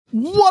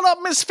What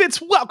up,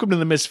 Misfits? Welcome to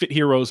the Misfit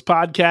Heroes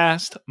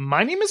podcast.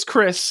 My name is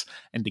Chris,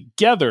 and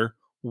together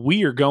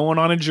we are going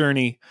on a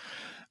journey.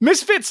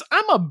 Misfits,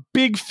 I'm a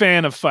big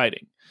fan of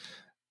fighting.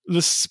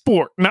 The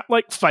sport, not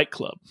like Fight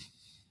Club.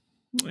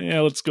 Yeah,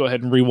 let's go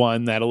ahead and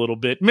rewind that a little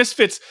bit.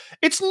 Misfits,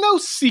 it's no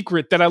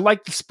secret that I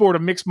like the sport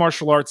of mixed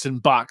martial arts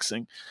and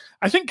boxing.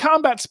 I think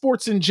combat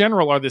sports in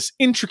general are this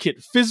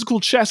intricate physical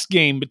chess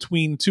game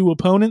between two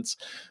opponents,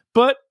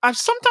 but I've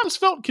sometimes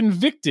felt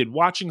convicted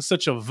watching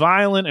such a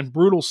violent and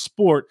brutal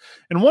sport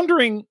and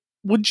wondering,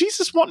 would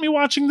Jesus want me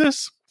watching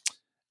this?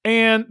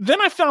 And then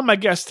I found my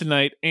guest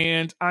tonight,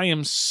 and I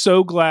am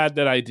so glad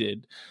that I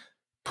did.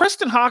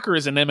 Preston Hocker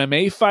is an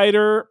MMA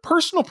fighter,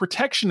 personal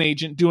protection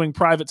agent doing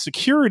private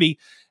security,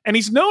 and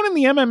he's known in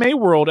the MMA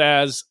world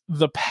as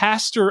the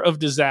Pastor of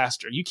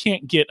Disaster. You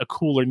can't get a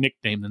cooler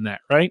nickname than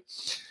that, right?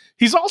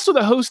 He's also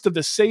the host of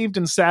the Saved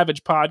and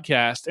Savage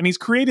podcast, and he's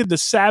created the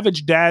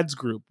Savage Dads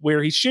group,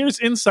 where he shares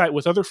insight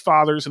with other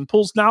fathers and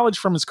pulls knowledge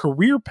from his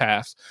career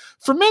path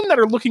for men that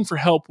are looking for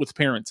help with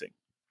parenting.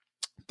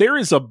 There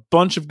is a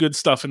bunch of good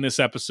stuff in this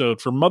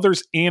episode for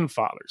mothers and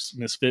fathers,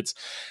 Misfits,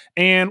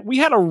 and we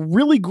had a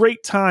really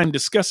great time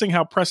discussing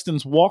how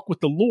Preston's walk with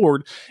the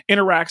Lord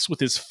interacts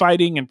with his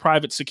fighting and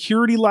private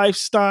security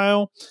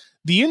lifestyle,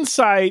 the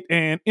insight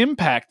and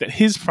impact that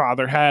his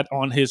father had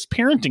on his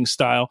parenting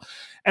style,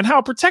 and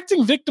how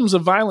protecting victims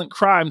of violent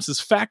crimes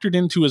is factored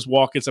into his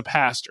walk as a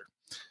pastor.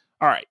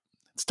 All right,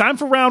 it's time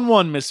for round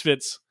one,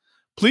 Misfits.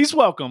 Please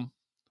welcome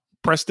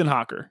Preston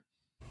Hocker.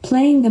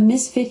 Playing the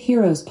Misfit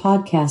Heroes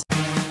podcast.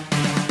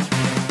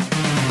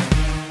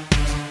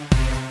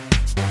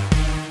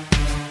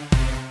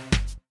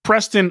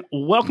 Preston,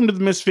 welcome to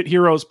the Misfit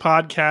Heroes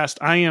podcast.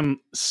 I am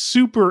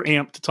super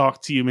amped to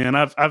talk to you, man.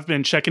 I've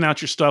been checking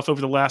out your stuff over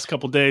the last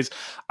couple of days.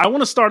 I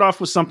want to start off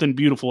with something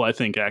beautiful, I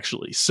think,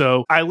 actually.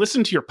 So I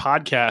listened to your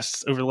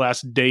podcasts over the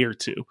last day or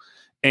two,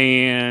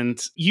 and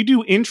you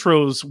do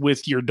intros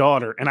with your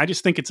daughter, and I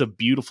just think it's a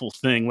beautiful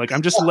thing. Like,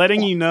 I'm just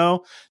letting you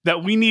know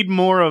that we need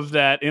more of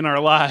that in our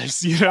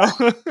lives, you know?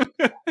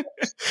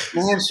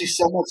 Man, she's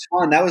so much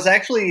fun. That was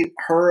actually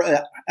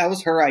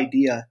her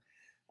idea.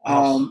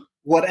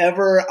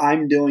 Whatever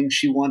I'm doing,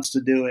 she wants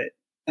to do it.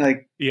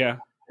 Like, yeah,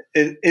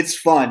 it's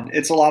fun.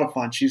 It's a lot of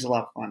fun. She's a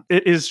lot of fun.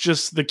 It is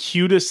just the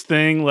cutest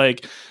thing.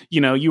 Like, you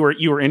know, you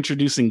were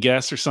introducing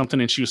guests or something,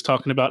 and she was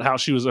talking about how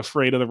she was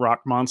afraid of the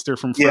rock monster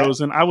from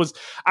Frozen. Yeah.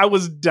 I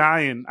was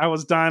dying. I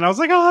was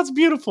like, oh, that's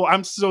beautiful.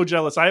 I'm so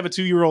jealous. I have a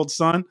 2-year-old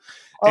son.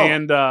 Oh.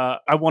 And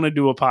I want to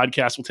do a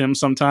podcast with him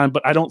sometime,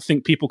 but I don't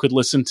think people could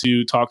listen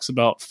to talks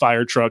about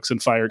fire trucks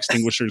and fire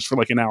extinguishers for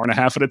like an hour and a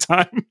half at a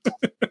time.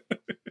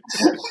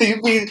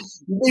 You'd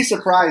be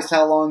surprised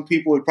how long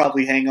people would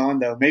probably hang on,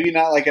 though. Maybe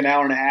not like an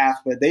hour and a half,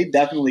 but they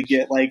definitely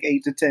get like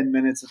 8 to 10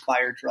 minutes of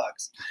fire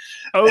trucks.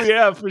 Oh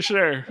yeah, for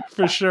sure,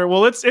 for sure.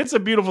 Well, it's a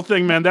beautiful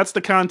thing, man. That's the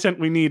content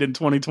we need in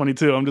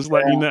 2022. I'm just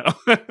letting you know.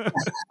 Appreciate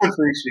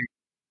it.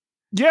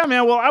 Yeah,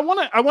 man. Well, I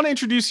want to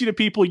introduce you to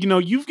people. You know,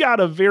 you've got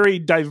a very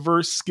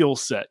diverse skill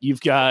set. You've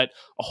got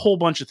a whole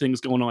bunch of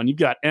things going on. You've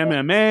got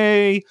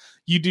MMA.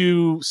 You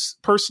do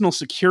personal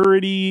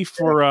security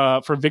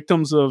for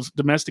victims of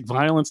domestic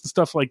violence and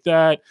stuff like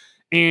that.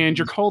 And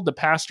you're called the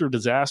Pastor of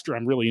Disaster.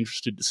 I'm really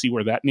interested to see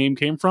where that name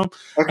came from.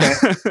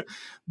 Okay,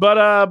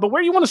 but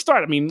where do you want to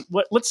start? I mean,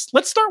 let's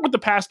start with the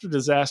Pastor of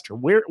Disaster.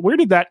 Where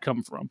did that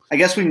come from? I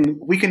guess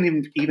we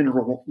can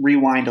even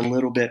rewind a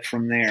little bit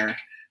from there.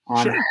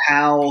 On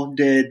how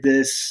did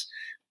this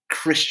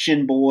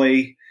Christian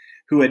boy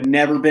who had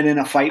never been in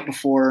a fight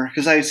before,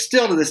 because I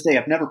still to this day,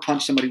 I've never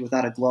punched somebody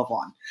without a glove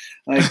on.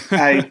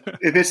 Like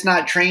if it's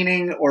not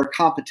training or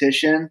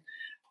competition,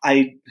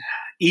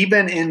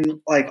 even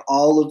in like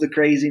all of the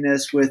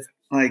craziness with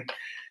like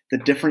the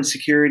different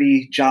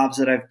security jobs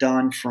that I've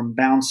done, from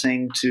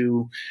bouncing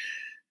to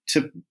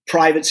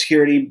private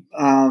security,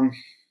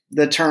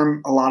 the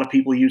term a lot of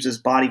people use is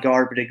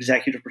bodyguard, but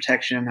executive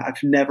protection.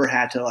 I've never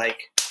had to like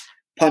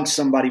punch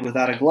somebody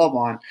without a glove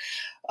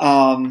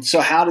on. So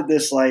how did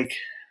this like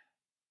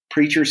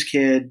preacher's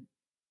kid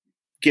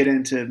get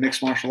into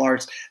mixed martial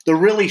arts? The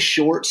really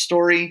short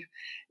story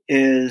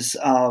is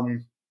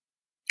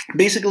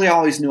basically I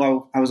always knew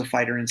I was a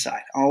fighter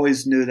inside. I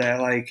always knew that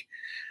like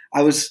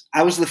I was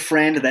the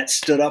friend that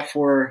stood up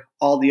for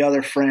all the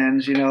other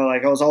friends, you know,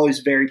 like I was always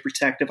very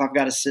protective. I've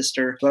got a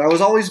sister, but I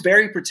was always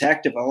very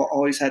protective. I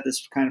always had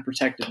this kind of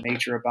protective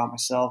nature about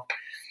myself.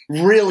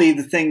 Really,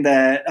 the thing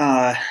that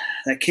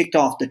kicked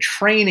off the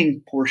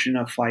training portion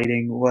of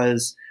fighting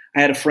was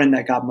I had a friend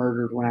that got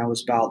murdered when I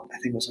was about, I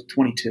think it was like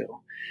 22.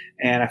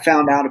 And I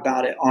found out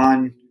about it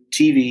on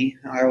TV.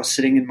 I was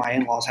sitting in my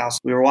in-laws' house.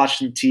 We were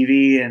watching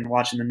TV and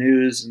watching the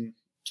news, and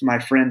my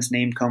friend's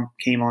name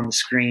came on the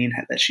screen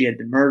that she had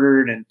been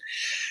murdered. And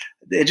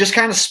it just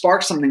kind of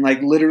sparked something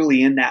like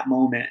literally in that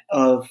moment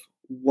of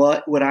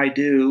what would I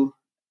do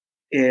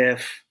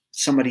if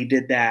somebody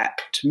did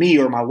that to me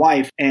or my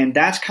wife. And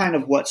that's kind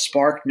of what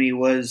sparked me.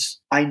 Was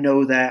I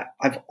know that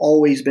I've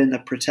always been the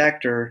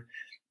protector,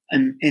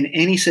 and in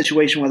any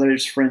situation, whether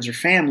it's friends or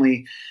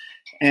family,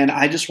 And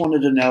I just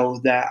wanted to know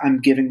that I'm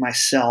giving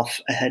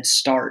myself a head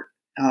start.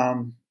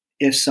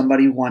 If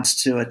somebody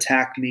wants to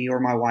attack me or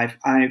my wife,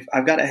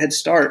 I've got a head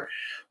start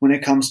when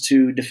it comes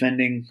to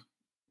defending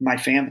my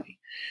family.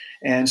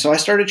 And so I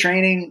started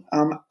training.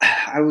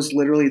 I was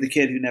literally the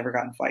kid who never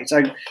got in fights.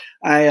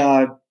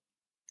 I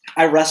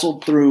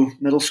wrestled through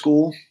middle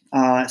school,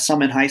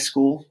 some in high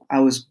school.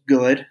 I was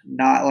good,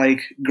 not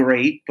like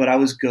great, but I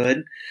was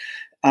good.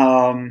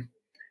 But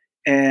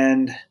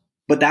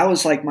that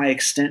was like my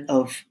extent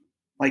of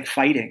like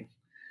fighting.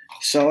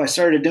 So I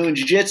started doing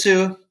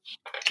jiu-jitsu.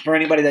 For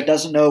anybody that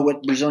doesn't know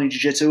what Brazilian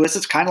jiu-jitsu is,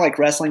 it's kind of like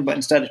wrestling, but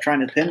instead of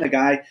trying to pin the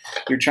guy,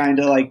 you're trying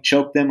to like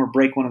choke them or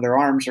break one of their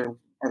arms or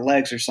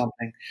legs or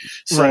something.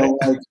 So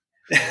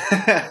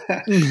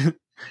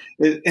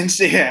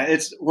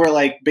we're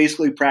like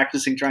basically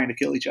practicing trying to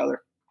kill each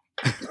other.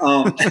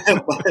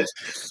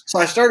 So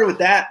I started with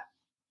that,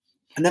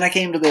 and then I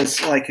came to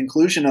this like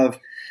conclusion of,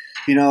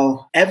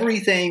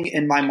 everything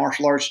in my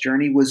martial arts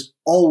journey was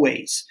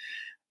always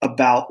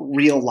about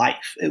real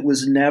life. It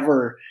was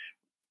never,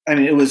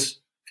 it was,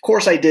 of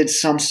course I did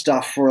some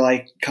stuff for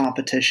like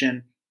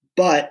competition,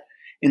 but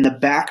in the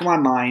back of my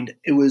mind,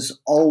 it was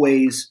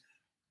always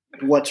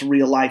what's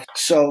real life.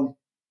 So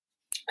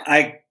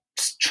I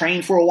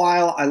trained for a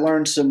while. I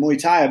learned some Muay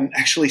Thai. I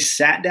actually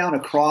sat down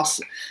across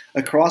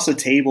a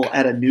table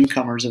at a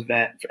newcomers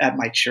event at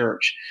my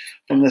church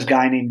from this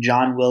guy named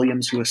John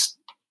Williams, who is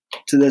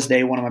to this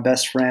day one of my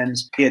best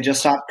friends. He had just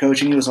stopped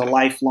coaching. He was a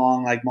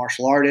lifelong like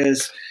martial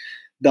artist,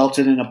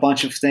 belted in a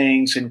bunch of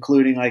things,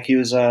 including like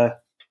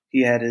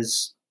he had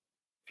his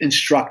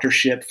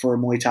instructorship for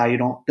Muay Thai.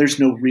 There's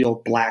no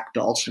real black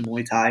belts in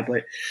Muay Thai,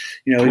 but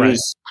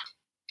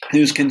he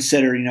was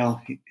considered,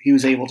 he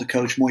was able to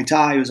coach Muay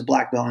Thai. He was a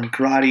black belt in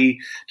karate,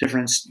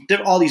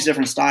 all these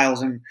different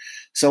styles. And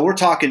so we're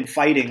talking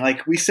fighting.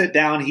 Like we sit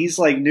down, he's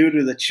like new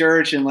to the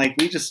church, and like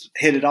we just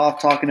hit it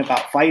off talking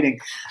about fighting.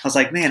 I was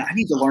like, man, I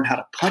need to learn how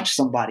to punch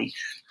somebody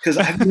because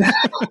I've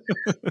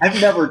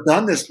never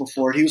done this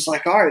before. He was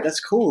like, all right,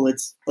 that's cool.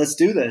 Let's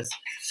do this.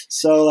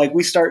 So like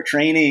we start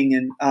training,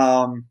 and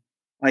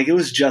like it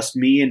was just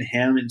me and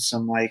him and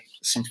some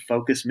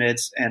focus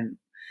mitts. And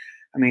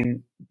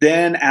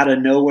then out of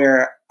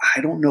nowhere,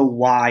 I don't know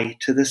why,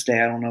 to this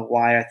day, I don't know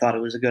why I thought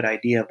it was a good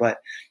idea, but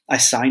I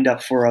signed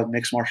up for a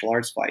mixed martial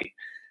arts fight.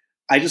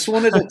 I just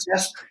wanted to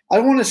I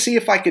want to see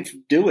if I could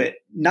do it.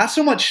 Not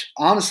so much,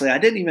 honestly, I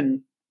didn't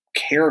even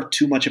care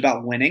too much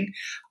about winning.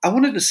 I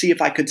wanted to see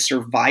if I could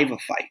survive a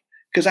fight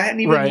because I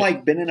hadn't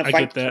even been in a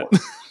fight before.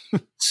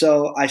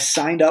 So I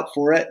signed up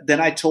for it.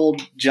 Then I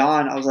told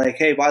John, I was like,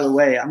 hey, by the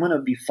way, I'm going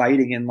to be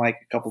fighting in like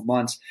a couple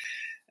months.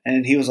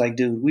 And he was like,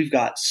 dude, we've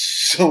got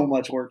so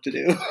much work to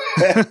do.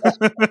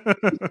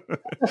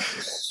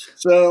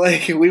 So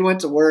like we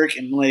went to work,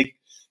 and like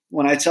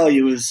when I tell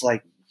you it was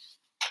like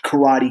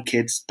Karate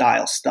Kid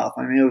style stuff.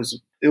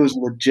 It was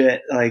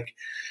legit. Like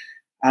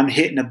I'm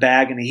hitting a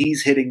bag and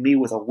he's hitting me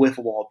with a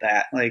wiffle ball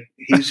bat. Like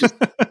he's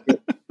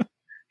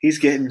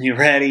getting me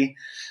ready.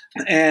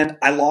 And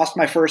I lost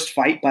my first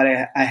fight, but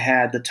I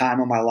had the time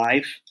of my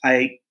life.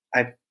 I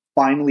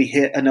finally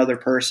hit another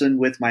person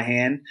with my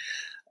hand.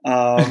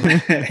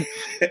 And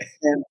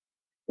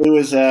it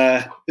was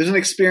an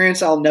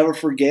experience I'll never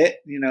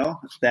forget,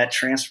 that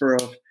transfer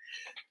of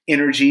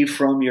energy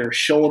from your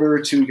shoulder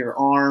to your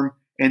arm,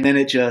 and then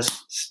it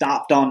just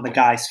stopped on the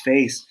guy's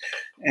face,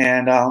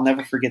 and I'll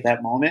never forget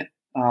that moment.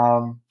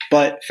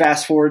 But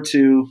fast forward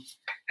to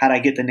how'd I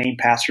get the name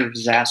Pastor of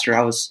Disaster?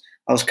 I was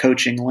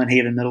coaching Lynn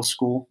Haven Middle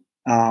School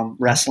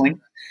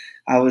wrestling.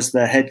 I was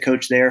the head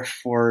coach there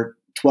for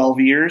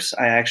 12 years.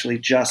 I actually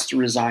just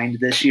resigned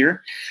this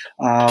year.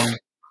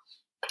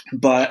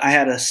 But I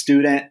had a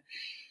student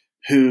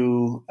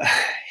who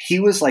he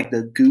was like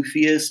the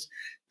goofiest,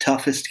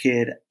 toughest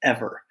kid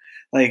ever.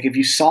 Like if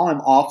you saw him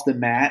off the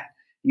mat,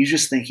 you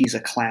just think he's a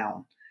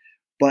clown.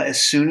 But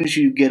as soon as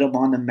you get him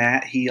on the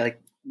mat, he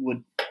like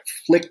would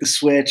flick the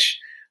switch.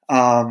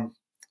 Graham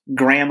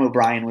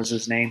O'Brien was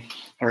his name,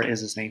 or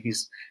is his name.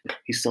 He's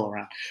still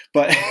around.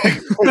 But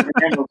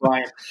Graham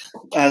O'Brien,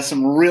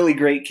 some really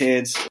great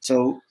kids.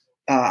 So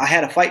I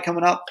had a fight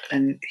coming up,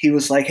 and he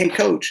was like, hey,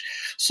 coach,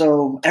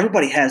 so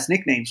everybody has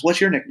nicknames. What's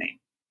your nickname?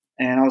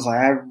 And I was like,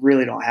 I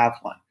really don't have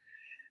one.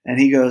 And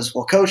he goes,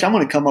 well, coach, I'm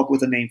going to come up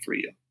with a name for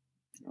you.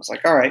 I was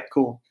like, all right,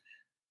 cool.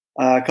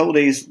 A couple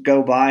days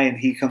go by, and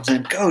he comes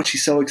in, coach,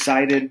 he's so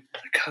excited.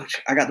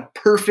 Coach, I got the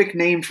perfect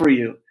name for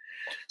you.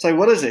 It's like,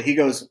 what is it? He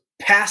goes,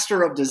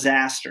 Pastor of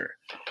Disaster.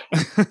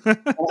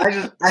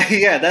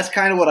 Yeah, that's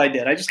kind of what I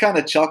did. I just kind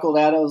of chuckled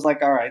at it. I was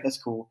like, all right,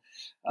 that's cool.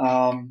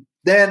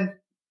 Then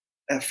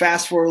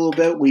fast forward a little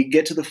bit, we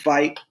get to the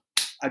fight.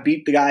 I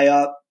beat the guy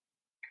up.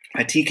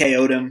 I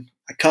TKO'd him.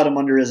 I cut him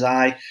under his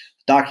eye.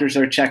 Doctors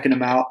are checking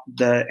him out.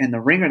 And the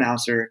ring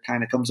announcer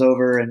kind of comes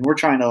over, and we're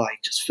trying to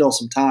like just fill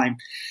some time.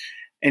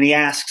 And he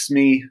asks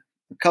me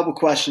a couple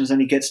questions, and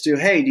he gets to,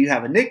 hey, do you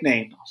have a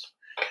nickname?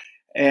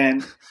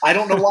 And I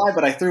don't know why,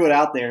 but I threw it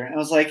out there. And I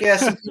was like, yeah,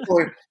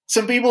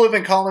 some people have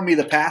been calling me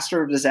the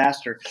Pastor of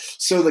Disaster.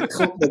 So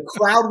the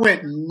crowd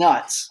went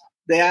nuts.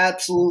 They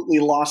absolutely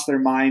lost their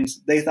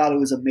minds. They thought it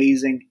was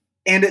amazing,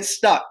 and it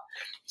stuck.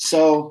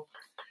 So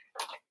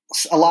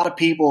a lot of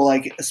people,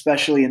 like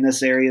especially in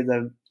this area,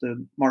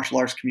 the martial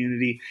arts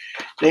community,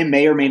 they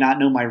may or may not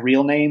know my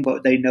real name,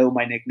 but they know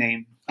my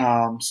nickname.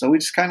 So we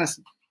just kind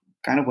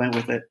of went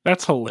with it.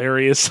 That's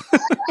hilarious.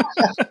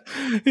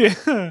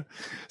 Yeah.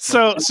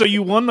 So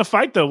you won the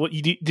fight though.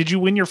 Did you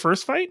win your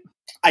first fight?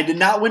 I did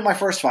not win my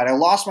first fight. I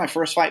lost my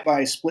first fight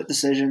by a split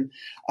decision.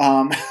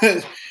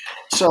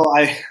 So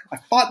I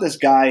fought this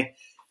guy,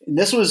 and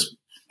this was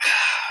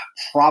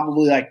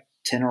probably like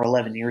 10 or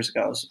 11 years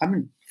ago. So I've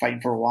been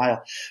fighting for a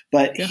while,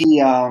 but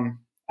yeah.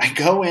 I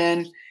go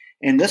in,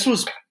 and this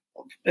was,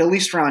 at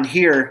least around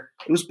here,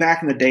 it was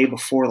back in the day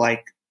before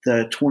like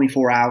the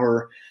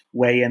 24-hour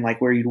weigh in, like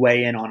where you'd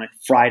weigh in on a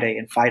Friday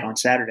and fight on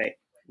Saturday.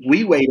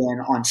 We weighed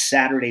in on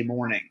Saturday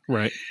morning.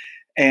 Right.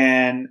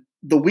 And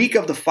the week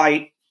of the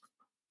fight,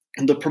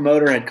 the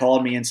promoter had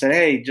called me and said,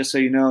 hey, just so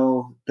you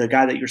know, the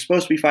guy that you're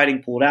supposed to be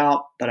fighting pulled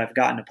out, but I've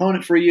got an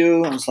opponent for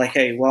you. I was like,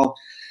 hey, well,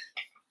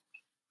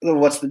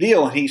 what's the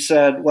deal? And he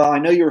said, well, I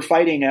know you were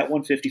fighting at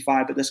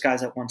 155, but this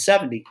guy's at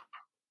 170.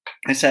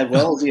 I said,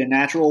 well, is he a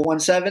natural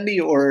 170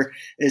 or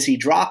is he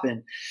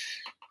dropping?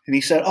 And he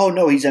said, oh,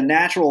 no, he's a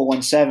natural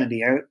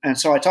 170. And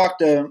so I talked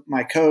to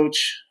my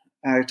coach.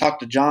 I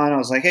talked to John. I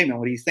was like, hey, man,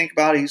 what do you think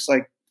about it? He's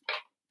like,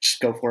 just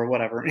go for it,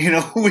 whatever.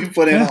 We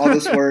put in all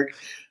this work.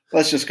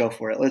 Let's just go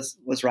for it.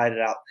 Let's ride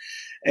it out.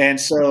 And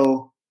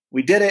so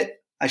we did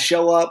it. I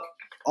show up.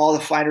 All the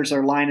fighters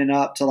are lining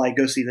up to like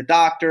go see the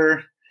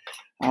doctor.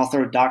 I'll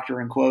throw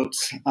doctor in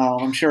quotes.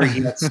 I'm sure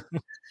he was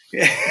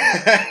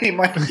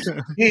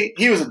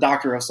a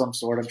doctor of some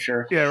sort, I'm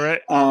sure. Yeah, right.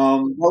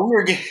 Well,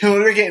 we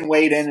were getting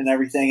weighed in and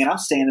everything, and I'm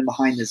standing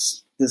behind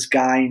this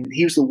guy, and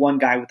he was the one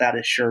guy without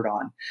his shirt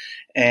on,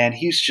 and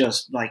he's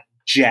just like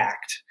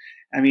jacked.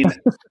 I mean,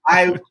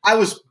 I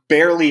was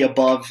barely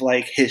above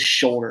like his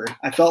shoulder.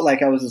 I felt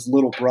like I was his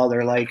little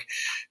brother, like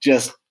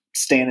just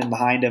standing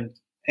behind him.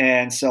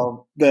 And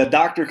so the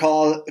doctor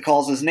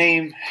calls his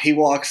name. He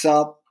walks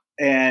up,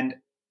 and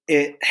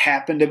it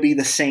happened to be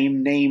the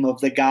same name of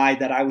the guy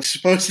that I was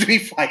supposed to be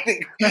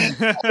fighting. And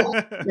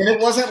it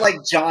wasn't like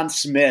John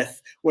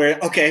Smith, where,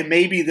 okay,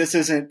 maybe this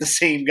isn't the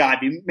same guy.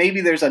 Maybe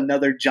there's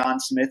another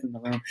John Smith in the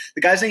room.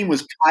 The guy's name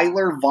was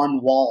Tyler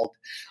Von Wald.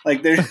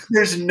 Like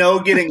there's no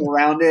getting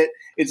around it.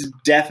 It's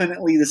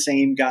definitely the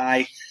same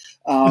guy.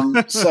 So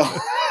I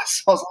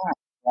was like,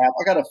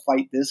 I got to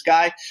fight this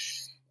guy.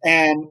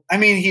 And I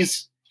mean,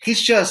 he's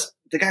just,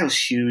 the guy was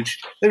huge.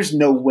 There's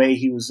no way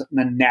he was a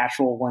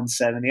natural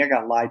 170. I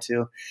got lied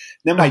to.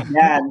 Then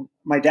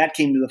my dad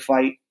came to the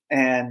fight,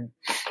 and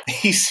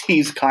he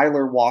sees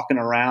Kyler walking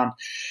around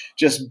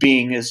just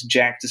being as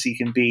jacked as he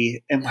can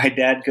be. And my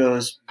dad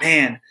goes,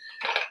 man,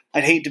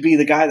 I'd hate to be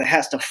the guy that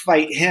has to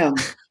fight him.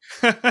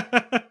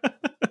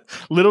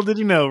 Little did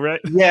you know,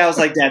 right? Yeah, I was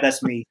like, Dad,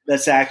 that's me.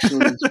 That's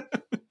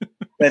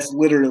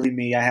literally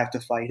me. I have to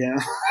fight him.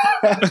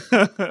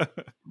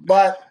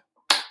 But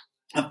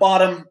I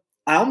fought him.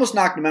 I almost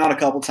knocked him out a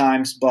couple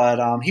times, but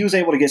he was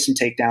able to get some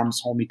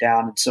takedowns, hold me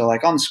down. And so,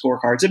 like, on the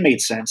scorecards, it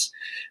made sense.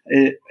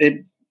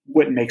 It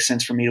wouldn't make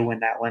sense for me to win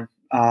that one.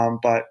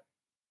 But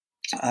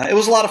it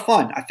was a lot of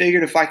fun. I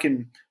figured if I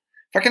can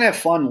have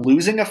fun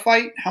losing a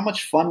fight, how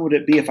much fun would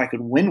it be if I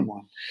could win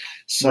one?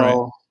 So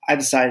right. I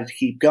decided to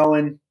keep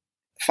going.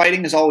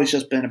 Fighting has always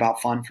just been about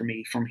fun for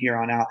me from here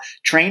on out.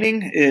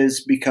 Training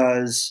is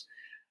because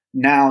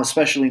now,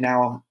 especially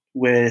now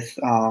with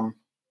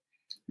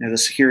the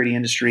security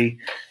industry,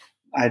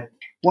 I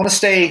want to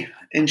stay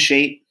in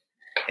shape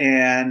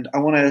and I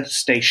want to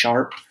stay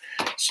sharp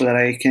so that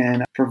I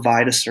can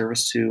provide a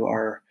service to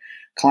our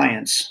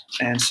clients.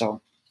 And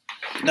so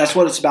that's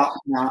what it's about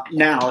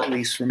now, at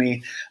least for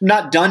me. I'm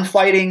not done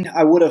fighting.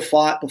 I would have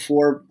fought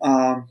before.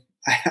 I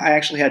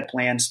actually had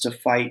plans to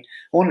fight.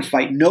 I wanted to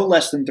fight no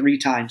less than 3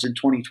 times in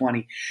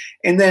 2020.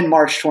 And then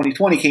March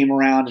 2020 came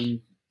around, and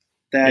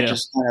that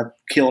just kind of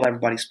killed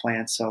everybody's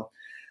plans. So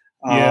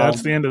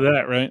that's the end of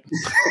that, right?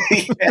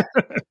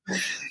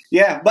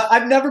 Yeah, but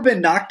I've never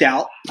been knocked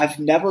out. I've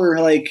never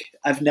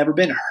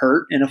been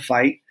hurt in a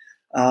fight.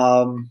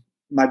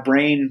 My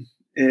brain's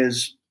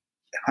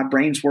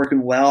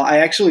working well.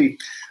 I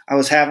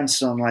was having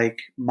some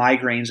like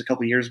migraines a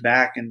couple years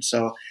back, and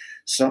so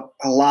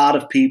a lot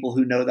of people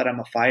who know that I'm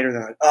a fighter,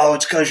 they're like, "Oh,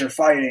 it's because you're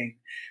fighting."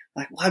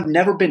 I'm like, well, I've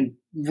never been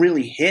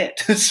really hit,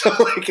 so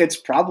like it's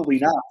probably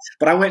not.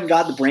 But I went and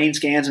got the brain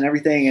scans and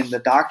everything, and the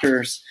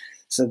doctors.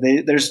 So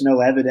there's no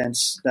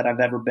evidence that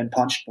I've ever been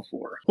punched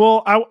before.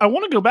 Well, I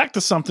want to go back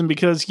to something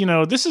because,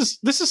 this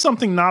is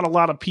something not a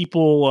lot of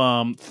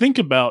people think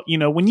about.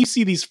 When you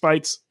see these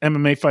fights,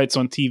 MMA fights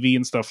on TV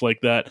and stuff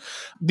like that,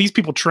 these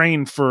people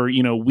train for,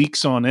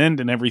 weeks on end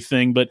and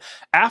everything. But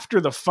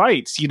after the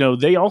fights,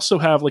 they also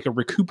have like a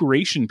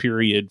recuperation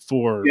period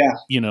for,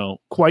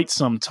 quite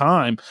some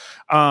time.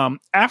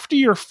 After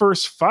your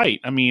first fight,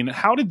 I mean,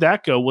 how did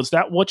that go? Was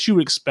that what you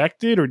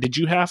expected, or did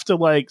you have to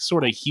like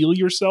sort of heal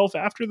yourself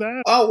after that?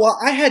 Oh, well,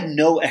 I had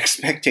no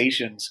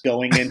expectations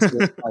going into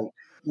it. Like,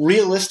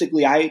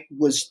 realistically, I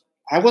was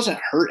I wasn't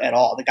hurt at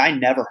all. The guy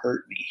never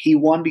hurt me. He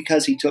won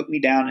because he took me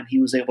down and he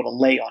was able to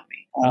lay on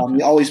me.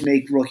 You always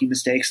make rookie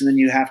mistakes, and then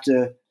you have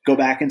to go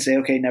back and say,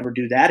 okay, never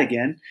do that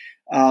again.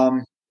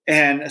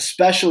 And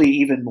especially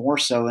even more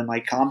so in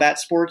like combat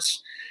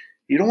sports,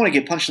 you don't want to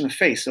get punched in the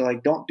face. So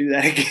like, don't do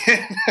that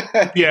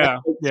again. Yeah.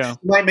 You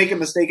might make a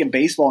mistake in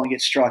baseball and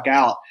get struck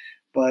out,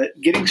 but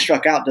getting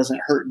struck out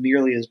doesn't hurt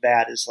nearly as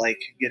bad as like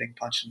getting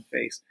punched in the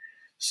face.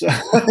 So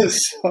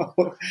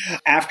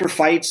after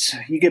fights,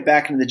 you get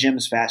back into the gym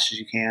as fast as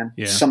you can.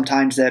 Yeah.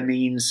 Sometimes that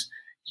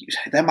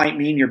might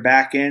mean you're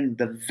back in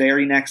the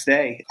very next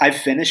day. I've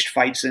finished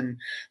fights in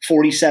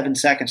 47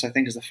 seconds, I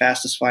think is the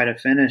fastest fight I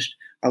finished.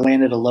 I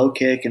landed a low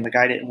kick and the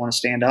guy didn't want to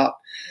stand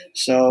up.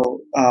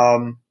 So,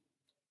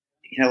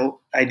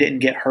 I didn't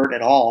get hurt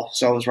at all.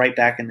 So I was right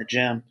back in the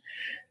gym.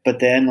 But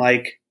then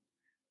like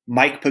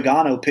Mike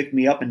Pagano picked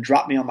me up and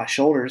dropped me on my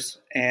shoulders.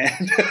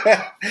 And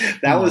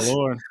that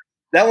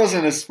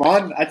wasn't as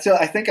fun. I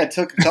think I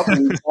took a couple of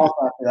weeks off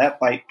after that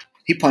fight.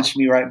 He punched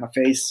me right in my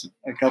face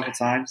a couple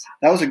times.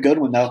 That was a good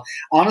one, though.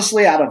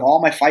 Honestly, out of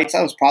all my fights,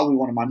 that was probably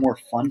one of my more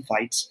fun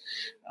fights.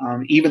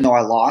 Even though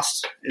I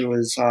lost, it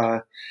was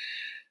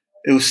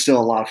still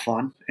a lot of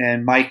fun.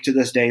 And Mike, to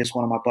this day, is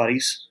one of my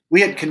buddies.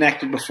 We had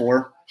connected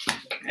before,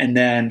 and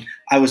then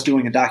I was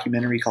doing a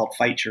documentary called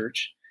Fight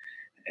Church,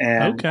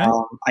 and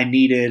I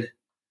needed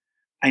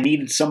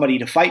somebody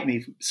to fight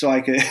me so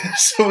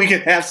we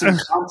could have some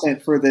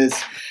content for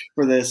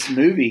this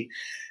movie.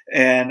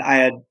 And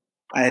I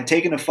had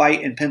taken a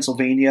fight in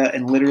Pennsylvania,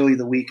 and literally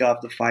the week of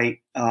the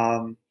fight,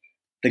 the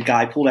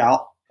guy pulled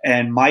out,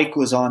 and Mike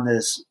was on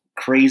this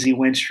crazy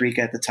win streak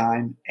at the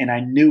time, and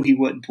I knew he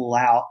wouldn't pull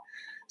out.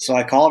 So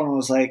I called him and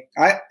was like,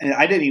 I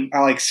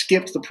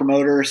skipped the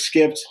promoter,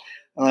 skipped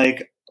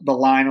like the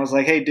line. I was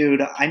like, hey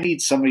dude, I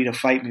need somebody to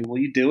fight me. Will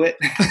you do it?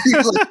 He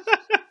was like,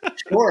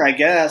 sure, I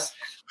guess.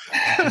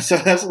 So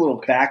that's a little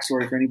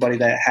backstory for anybody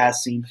that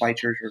has seen Fight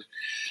Church or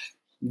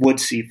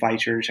would see Fight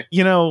Church.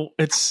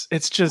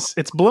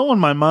 It's blowing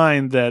my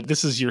mind that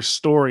this is your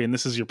story and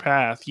this is your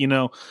path.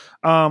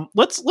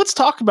 Let's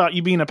talk about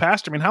you being a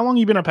pastor. I mean, how long have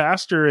you been a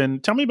pastor,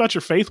 and tell me about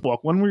your faith walk.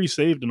 When were you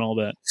saved and all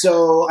that?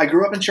 So I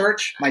grew up in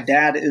church. My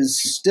dad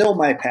is still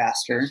my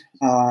pastor.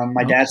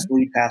 My dad's the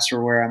lead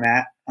pastor where I'm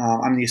at.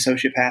 I'm the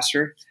associate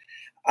pastor.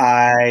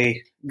 I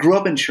grew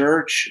up in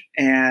church,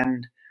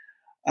 and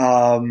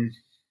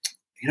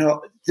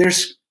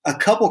there's a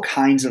couple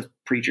kinds of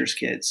preachers'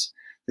 kids.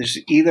 There's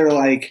either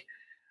like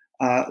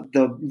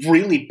the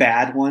really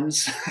bad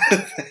ones,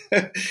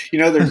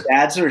 their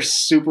dads are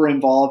super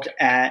involved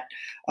at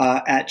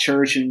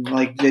church, and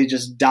like they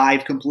just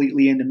dive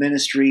completely into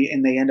ministry,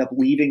 and they end up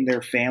leaving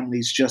their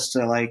families just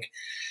to like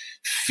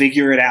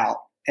figure it out.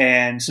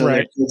 And so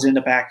their kids end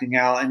up acting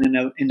out and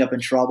then end up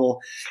in trouble.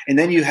 And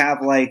then you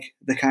have like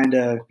the kind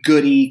of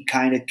goody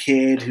kind of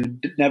kid who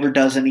never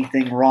does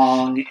anything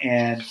wrong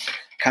and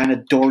kind of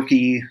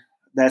dorky.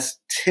 That's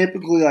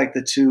typically like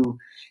the two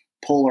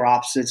polar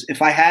opposites.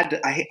 If I had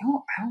to, I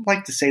don't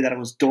like to say that I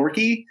was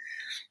dorky,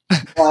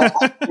 but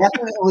I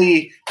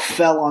definitely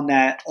fell on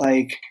that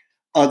like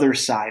other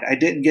side. I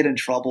didn't get in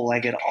trouble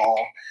like at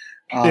all.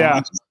 I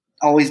just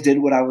always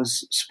did what I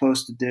was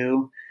supposed to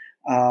do.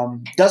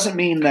 Doesn't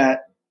mean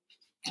that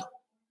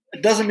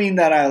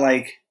I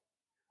like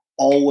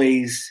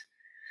always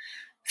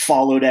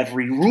followed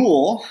every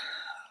rule.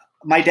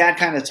 My dad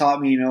kind of taught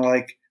me,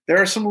 like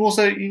there are some rules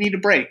that you need to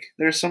break.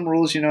 There's some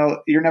rules,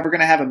 you're never going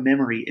to have a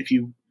memory if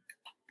you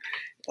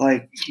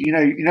like,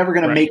 you're never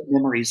going to make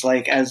memories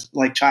like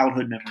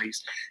childhood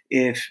memories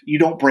if you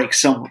don't break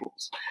some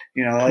rules,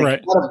 you got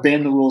to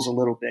bend the rules a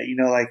little bit,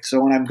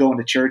 so when I'm going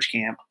to church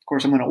camp, of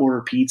course I'm going to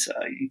order pizza,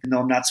 even though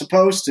I'm not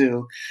supposed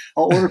to.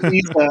 I'll order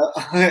pizza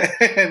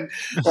and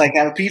like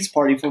have a pizza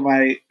party for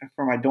my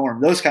dorm,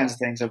 those kinds of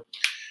things.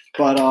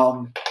 But,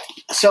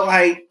 so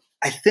I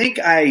think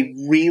I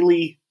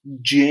really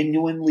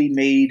genuinely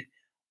made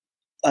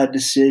a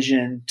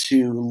decision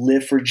to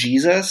live for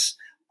Jesus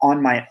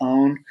on my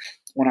own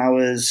when I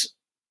was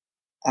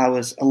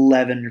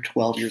 11 or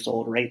 12 years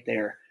old, right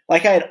there.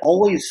 Like I had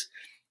always,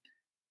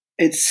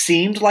 it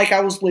seemed like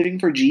I was living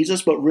for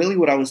Jesus, but really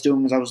what I was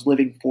doing was I was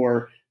living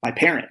for my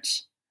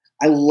parents.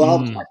 I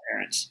loved my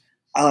parents.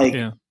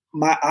 I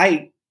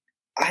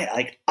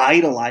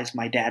idolized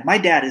my dad. My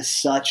dad is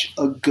such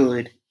a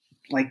good,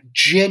 like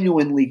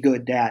genuinely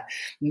good dad.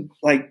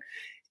 Like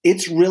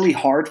it's really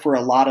hard for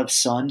a lot of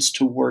sons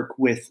to work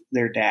with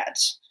their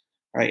dads,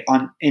 right?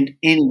 In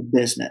any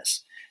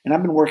business. And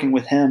I've been working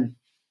with him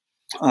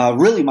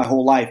really my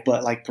whole life,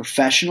 but like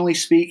professionally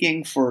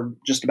speaking for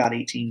just about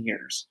 18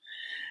 years.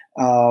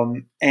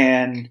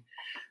 And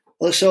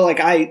so like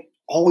I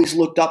always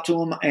looked up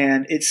to him,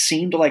 and it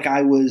seemed like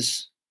I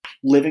was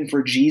living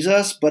for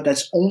Jesus, but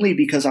that's only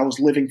because I was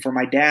living for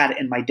my dad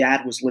and my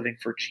dad was living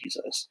for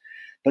Jesus.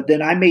 But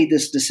then I made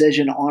this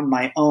decision on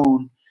my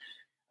own.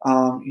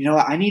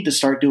 I need to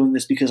start doing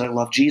this because I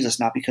love Jesus,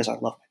 not because I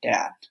love my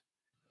dad.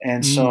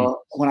 And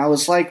so when I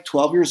was like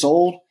 12 years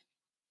old,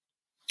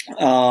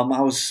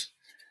 I was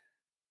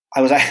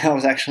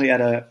actually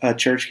at a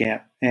church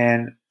camp,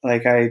 and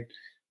like I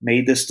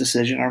made this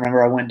decision. I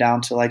remember I went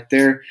down to like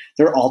their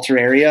altar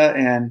area,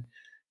 and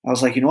I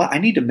was like, you know what, I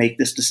need to make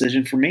this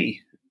decision for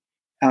me.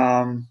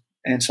 And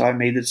so I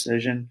made the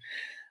decision.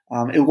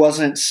 It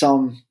wasn't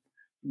some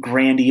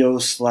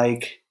grandiose,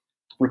 like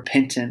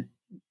repentant,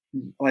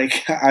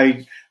 like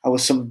I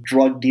was some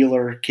drug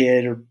dealer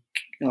kid or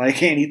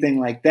like anything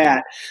like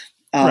that.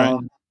 Right.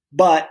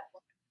 But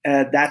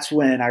that's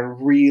when I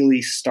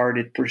really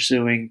started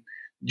pursuing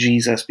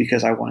Jesus,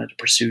 because I wanted to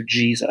pursue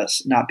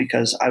Jesus, not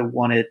because I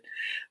wanted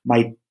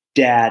my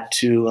dad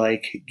to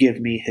like give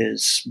me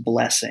his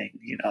blessing,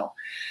 you know.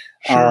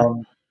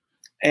 Sure.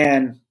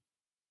 And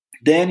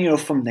then, you know,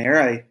 from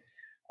there, I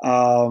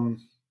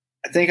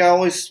think I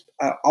always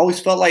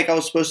felt like I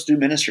was supposed to do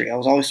ministry. I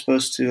was always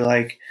supposed to,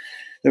 like,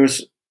 there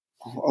was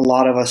a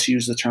lot of us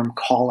use the term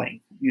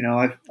calling. You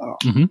know,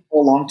 Mm-hmm.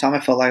 for a long time I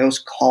felt like I was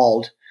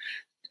called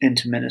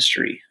into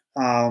ministry.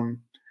 And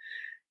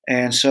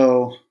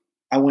so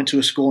I went to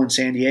a school in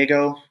San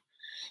Diego,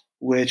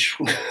 which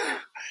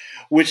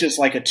is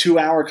like a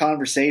 2-hour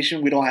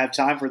conversation. We don't have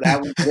time for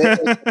that one.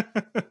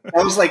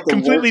 That was like the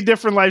Completely worst.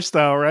 different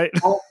lifestyle, right?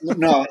 Oh,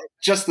 no,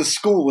 just the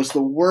school was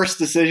the worst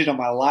decision of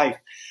my life.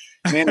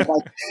 Man,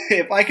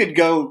 if I could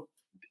go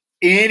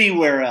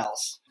anywhere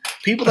else,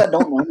 people that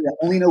don't know me, that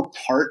only know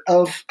part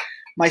of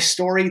my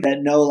story,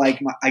 that know like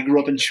I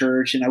grew up in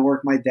church and I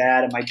worked with my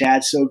dad, and my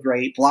dad's so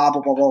great, blah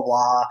blah blah blah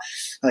blah.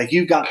 Like,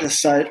 you've got this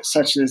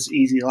such this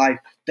easy life.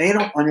 They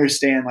don't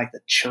understand like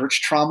the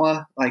church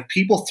trauma. Like,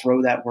 people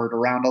throw that word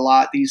around a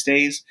lot these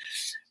days.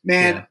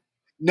 Man, Yeah.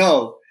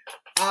 no,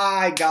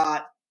 I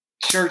got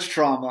church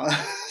trauma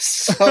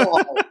so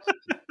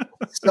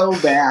so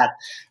bad.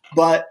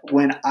 But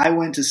when I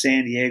went to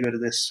San Diego to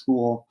this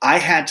school, I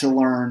had to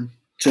learn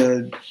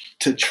to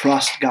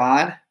trust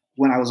God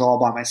when I was all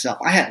by myself.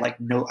 I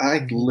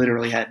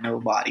literally had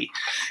nobody.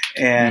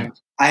 And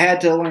I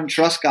had to learn to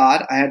trust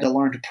God. I had to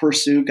learn to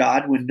pursue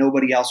God when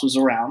nobody else was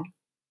around.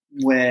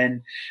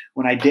 When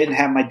I didn't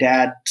have my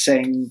dad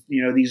saying,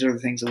 you know, these are the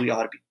things that we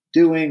ought to be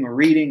doing or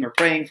reading or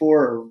praying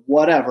for or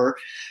whatever,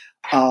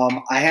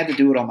 I had to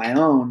do it on my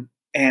own.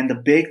 And the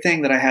big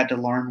thing that I had to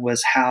learn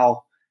was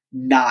how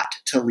not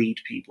to lead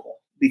people,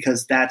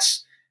 because that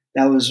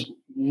was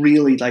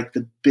really like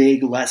the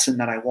big lesson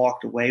that I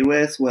walked away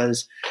with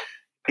was,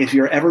 if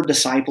you're ever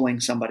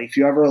discipling somebody, if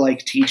you're ever like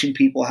teaching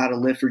people how to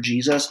live for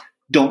Jesus,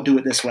 don't do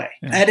it this way.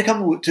 Yeah. I had to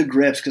come to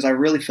grips, because I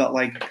really felt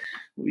like,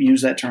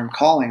 use that term,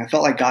 calling. I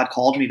felt like God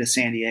called me to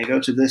San Diego,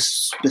 to this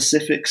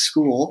specific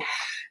school.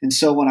 And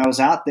so when I was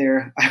out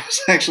there, I was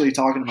actually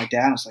talking to my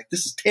dad. I was like,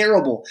 this is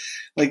terrible.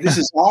 Like, this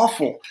is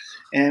awful.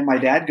 And my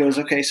dad goes,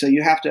 okay, so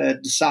you have to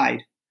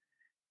decide.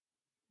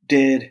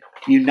 Did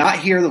you not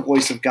hear the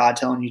voice of God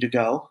telling you to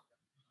go?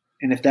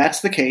 And if that's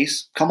the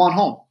case, come on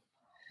home.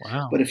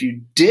 Wow. But if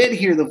you did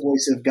hear the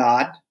voice of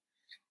God,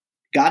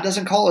 God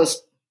doesn't call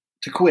us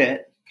to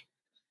quit.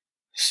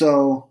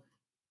 So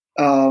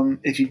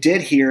if you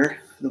did hear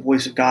the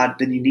voice of God,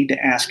 then you need to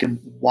ask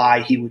him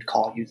why he would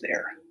call you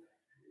there.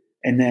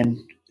 And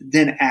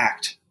then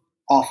act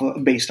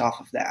based off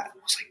of that. I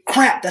was like,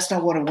 crap, that's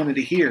not what I wanted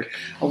to hear.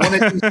 I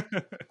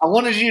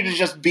wanted you to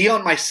just be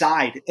on my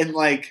side and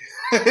like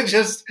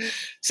just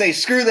say,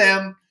 screw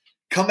them,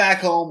 come back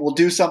home, we'll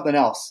do something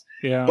else.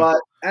 Yeah. But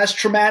as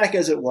traumatic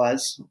as it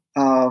was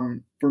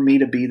for me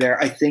to be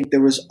there, I think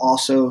there was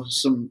also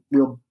some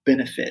real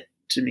benefit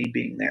to me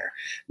being there.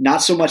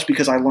 Not so much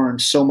because I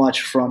learned so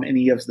much from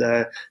any of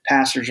the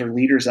pastors or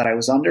leaders that I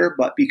was under,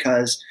 but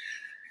because,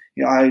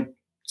 you know, I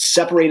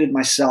separated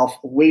myself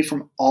away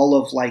from all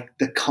of like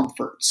the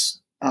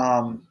comforts,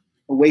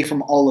 away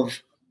from all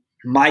of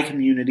my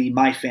community,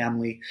 my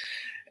family.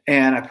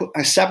 And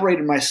I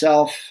separated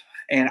myself,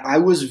 and I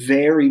was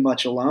very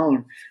much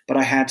alone, but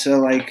I had to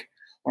like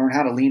learn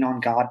how to lean on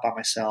God by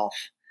myself.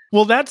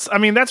 Well, that's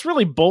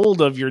really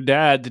bold of your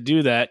dad to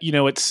do that. You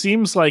know, it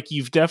seems like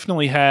you've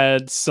definitely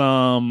had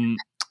some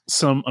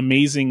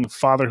amazing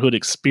fatherhood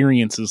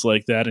experiences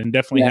like that, and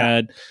definitely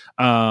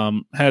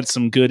had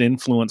some good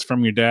influence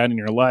from your dad in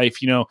your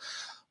life. You know,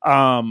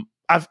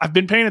 I've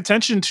been paying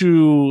attention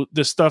to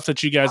the stuff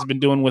that you guys have been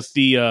doing with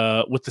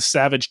the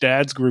Savage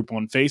Dads group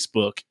on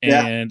Facebook,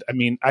 and I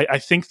mean, I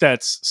think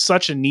that's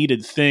such a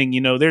needed thing.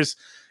 You know,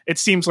 it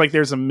seems like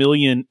there's a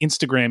million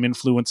Instagram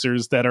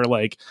influencers that are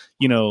like,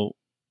 you know,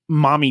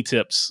 mommy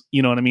tips,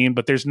 you know what I mean?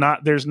 But there's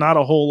not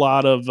a whole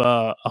lot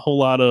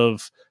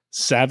of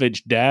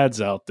savage dads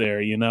out there,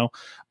 you know?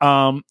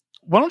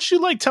 Why don't you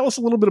like tell us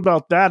a little bit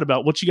about that,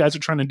 about what you guys are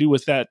trying to do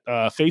with that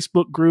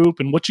Facebook group,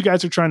 and what you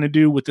guys are trying to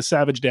do with the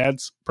Savage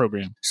Dads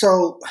program?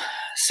 So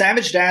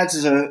Savage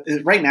Dads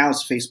right now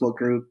is a Facebook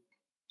group.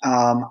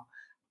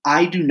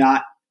 I do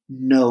not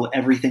know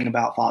everything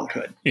about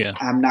fatherhood. Yeah.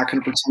 I'm not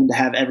going to pretend to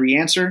have every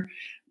answer.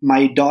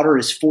 My daughter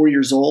is 4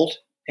 years old,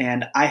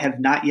 and I have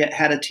not yet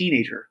had a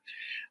teenager.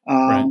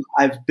 Right.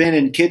 I've been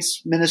in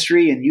kids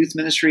ministry and youth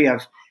ministry.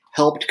 I've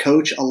helped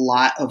coach a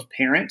lot of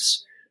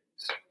parents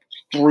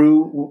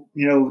through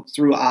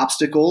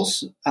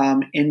obstacles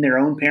in their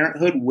own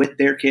parenthood with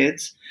their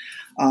kids.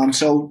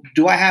 So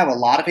do I have a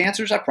lot of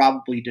answers? I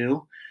probably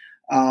do.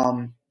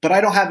 but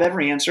I don't have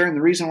every answer. And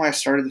the reason why I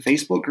started the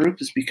Facebook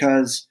group is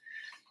because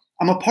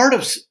I'm a part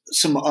of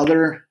some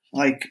other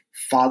like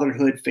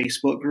fatherhood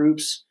Facebook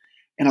groups,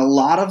 and a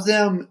lot of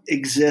them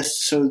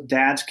exist so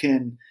dads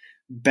can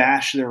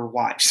bash their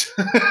wives.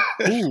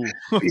 Ooh,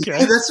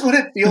 okay. That's what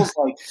it feels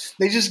like.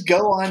 They just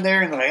go on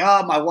there and they're like,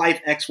 oh, my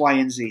wife X, Y,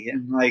 and Z.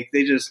 And like,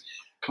 they just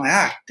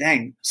like,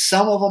 dang.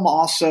 Some of them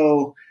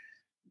also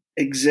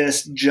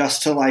exist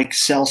just to like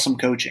sell some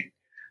coaching.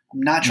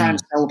 I'm not trying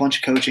to sell a bunch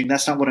of coaching.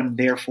 That's not what I'm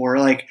there for.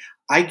 Like,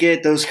 I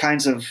get those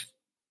kinds of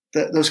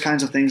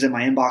things in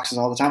my inboxes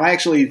all the time. I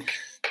actually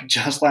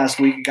just last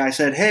week, a guy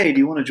said, "Hey, do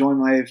you want to join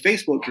my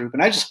Facebook group?"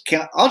 And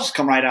I'll just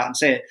come right out and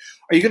say it.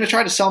 Are you going to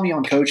try to sell me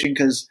on coaching?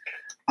 Because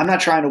I'm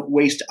not trying to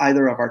waste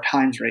either of our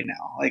times right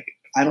now. Like,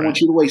 I don't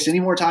want you to waste any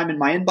more time in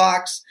my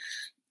inbox.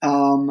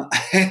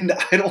 And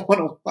I don't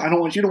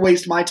want you to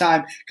waste my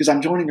time because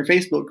I'm joining your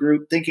Facebook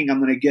group thinking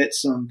I'm going to get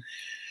some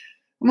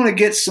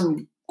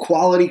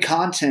quality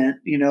content,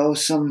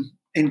 some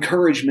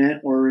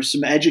encouragement or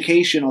some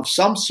education of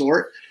some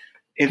sort.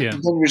 If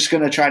then you're just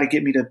going to try to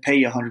get me to pay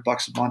you $100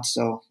 a month,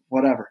 so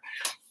whatever.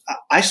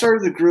 I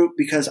started the group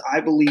because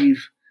I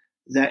believe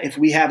that if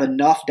we have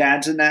enough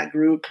dads in that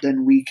group,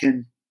 then we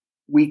can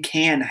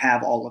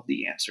have all of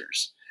the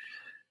answers.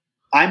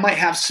 I might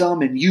have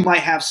some, and you might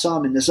have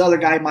some, and this other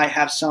guy might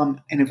have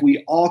some, and if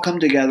we all come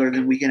together,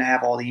 then we can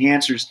have all the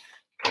answers,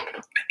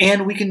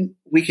 and we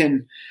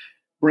can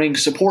bring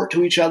support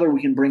to each other.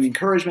 We can bring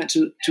encouragement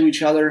to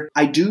each other.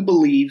 I do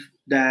believe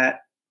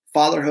that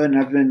fatherhood, and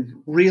I've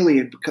been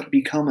really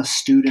become a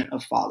student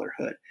of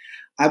fatherhood.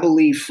 I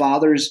believe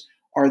fathers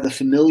are the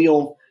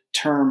familial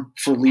term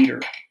for leader.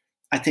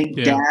 I think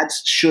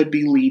dads should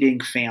be leading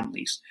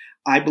families.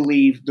 I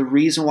believe the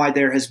reason why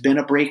there has been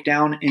a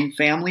breakdown in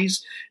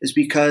families is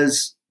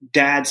because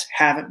dads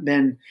haven't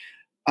been,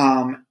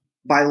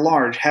 by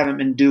large, haven't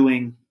been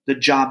doing the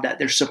job that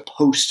they're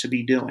supposed to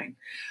be doing.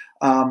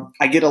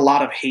 I get a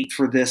lot of hate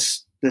for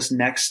this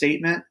next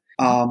statement.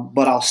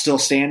 But I'll still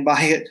stand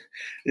by it,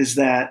 is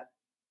that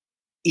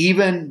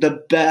even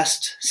the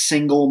best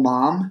single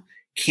mom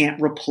can't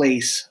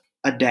replace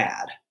a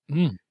dad.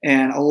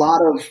 And a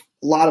lot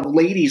of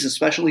ladies,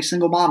 especially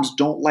single moms,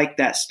 don't like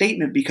that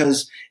statement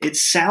because it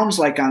sounds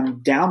like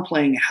I'm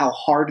downplaying how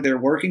hard they're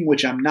working,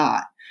 which I'm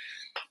not.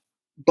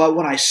 But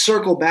when I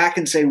circle back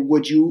and say,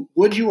 would you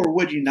or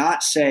would you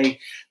not say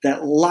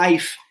that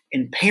life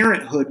and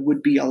parenthood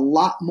would be a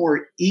lot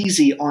more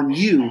easy on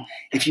you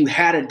if you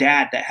had a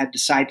dad that had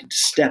decided to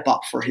step up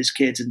for his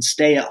kids and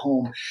stay at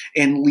home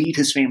and lead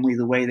his family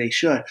the way they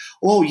should?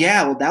 Oh,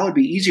 yeah, well, that would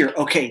be easier.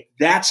 Okay,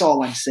 that's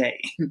all I'm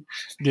saying.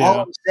 All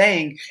I'm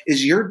saying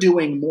is you're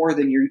doing more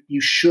than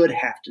you should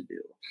have to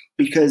do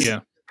because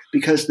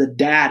the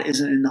dad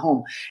isn't in the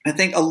home. And I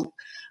think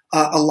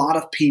a lot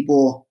of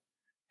people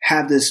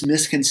have this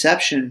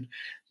misconception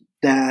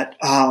that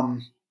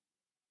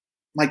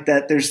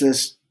that there's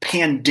this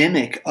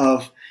pandemic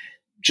of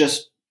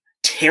just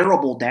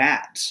terrible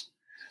dads.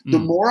 The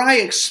more I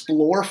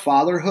explore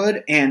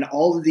fatherhood and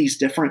all of these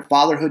different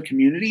fatherhood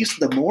communities,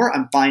 the more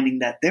I'm finding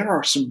that there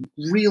are some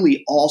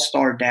really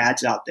all-star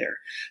dads out there.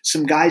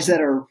 Some guys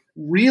that are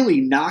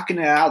really knocking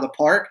it out of the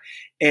park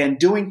and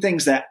doing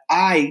things that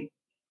I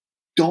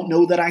don't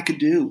know that I could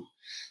do.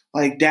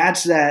 Like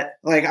dads that,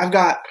 like, I've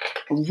got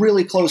a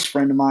really close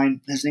friend of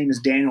mine. His name is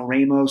Daniel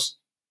Ramos.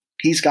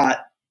 He's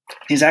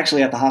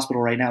actually at the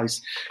hospital right now.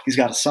 He's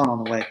got a son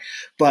on the way.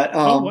 But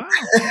wow.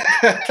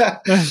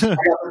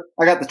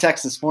 I got the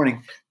text this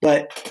morning.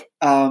 But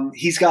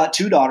he's got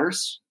 2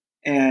 daughters,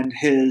 and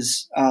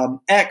his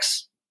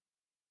ex,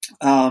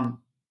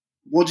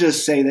 we'll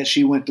just say that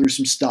she went through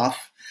some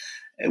stuff,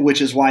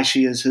 which is why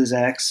she is his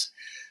ex.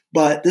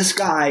 But this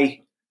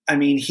guy, I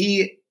mean,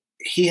 he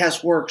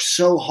has worked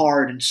so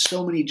hard and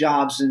so many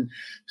jobs and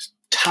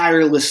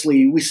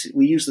tirelessly.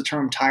 We use the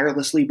term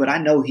tirelessly, but I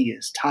know he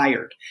is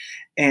tired.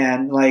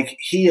 And like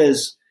he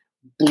has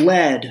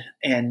bled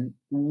and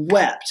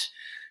wept,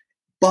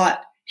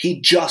 but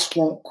he just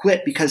won't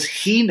quit because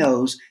he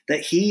knows that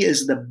he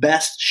is the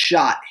best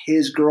shot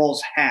his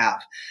girls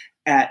have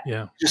at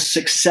just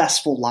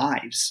successful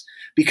lives,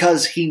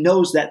 because he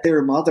knows that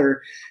their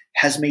mother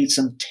has made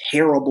some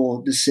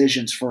terrible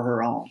decisions for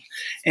her own.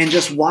 And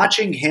just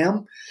watching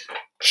him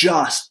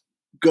just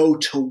go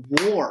to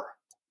war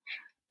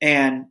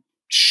and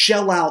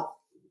shell out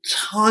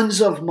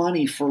tons of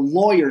money for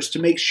lawyers to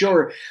make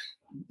sure,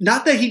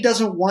 not that he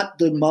doesn't want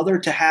the mother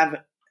to have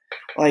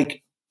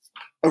like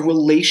a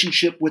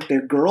relationship with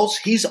their girls.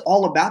 He's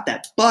all about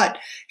that, but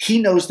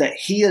he knows that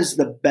he is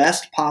the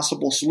best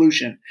possible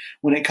solution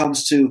when it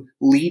comes to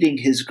leading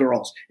his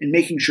girls and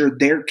making sure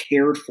they're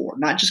cared for,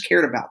 not just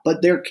cared about,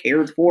 but they're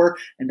cared for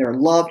and they're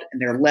loved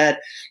and they're led.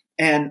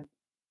 And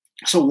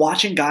so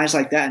watching guys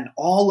like that and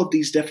all of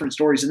these different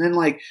stories, and then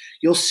like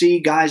you'll see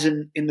guys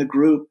in the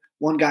group.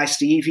 One guy,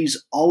 Steve,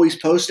 he's always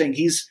posting.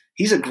 He's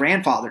a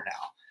grandfather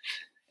now,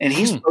 and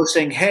he's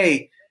posting,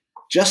 "Hey,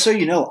 just so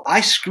you know,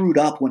 I screwed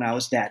up when I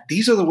was dad.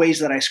 These are the ways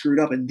that I screwed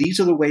up, and these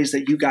are the ways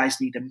that you guys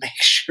need to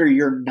make sure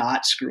you're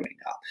not screwing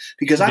up."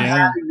 Because I'm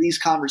having these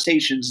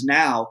conversations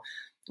now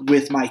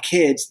with my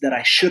kids that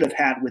I should have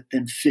had with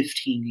them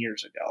 15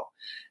 years ago.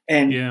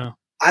 And Yeah.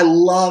 I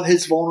love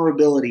his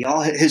vulnerability,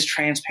 all his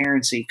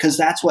transparency, because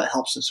that's what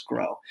helps us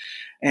grow.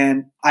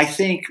 And I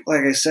think,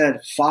 like I said,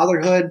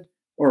 fatherhood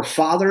or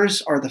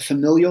fathers are the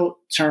familial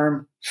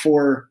term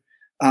for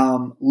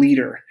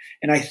leader.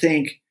 And I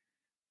think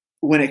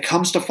when it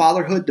comes to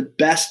fatherhood, the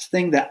best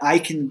thing that I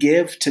can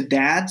give to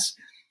dads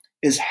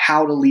is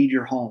how to lead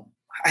your home.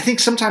 I think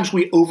sometimes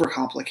we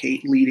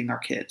overcomplicate leading our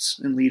kids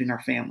and leading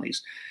our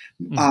families.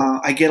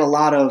 I get a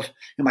lot of,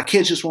 my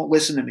kids just won't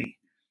listen to me.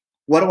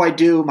 What do I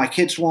do? My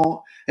kids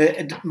won't.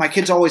 My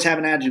kids always have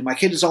an attitude. My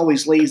kid is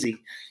always lazy.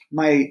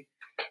 My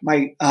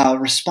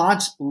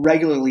response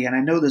regularly, and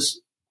I know this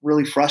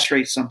really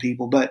frustrates some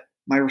people, but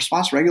my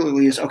response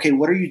regularly is, okay,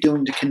 what are you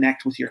doing to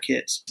connect with your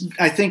kids?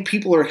 I think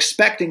people are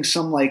expecting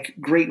some like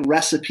great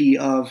recipe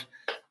of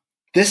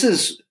this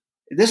is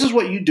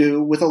what you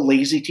do with a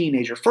lazy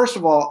teenager. First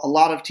of all, a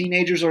lot of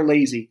teenagers are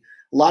lazy.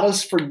 A lot of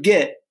us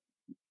forget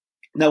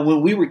that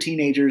when we were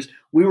teenagers,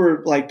 we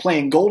were like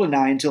playing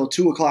GoldenEye until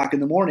 2:00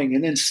 in the morning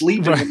and then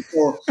sleeping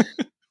until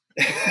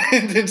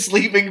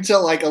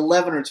until like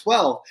 11 or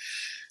 12.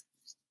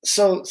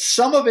 So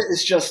some of it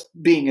is just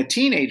being a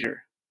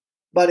teenager.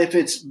 But if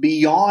it's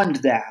beyond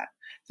that,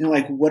 then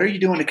like, what are you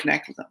doing to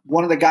connect with them?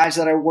 One of the guys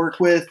that I work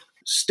with,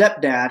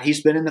 stepdad,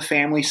 he's been in the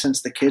family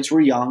since the kids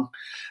were young.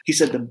 He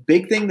said the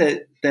big thing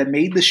that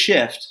made the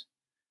shift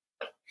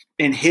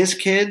in his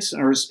kids,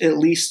 or at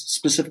least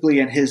specifically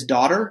in his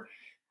daughter,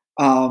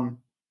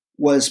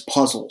 was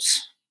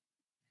puzzles.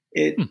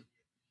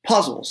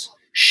 Puzzles.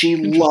 She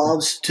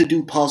loves to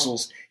do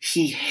puzzles.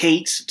 He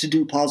hates to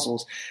do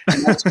puzzles.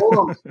 And I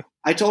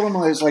told him,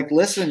 I was like,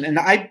 listen, and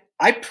I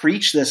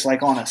preach this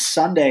like on a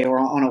Sunday or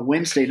on a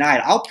Wednesday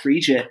night. I'll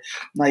preach it.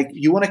 Like,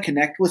 you want to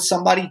connect with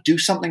somebody, do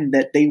something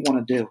that they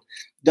want to do.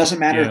 Doesn't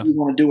matter if you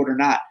want to do it or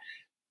not.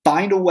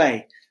 Find a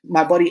way.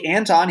 My buddy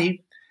Anton,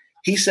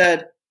 he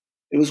said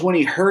it was when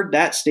he heard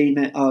that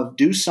statement of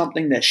do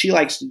something that she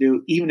likes to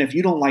do, even if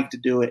you don't like to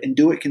do it, and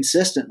do it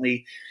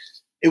consistently.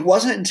 It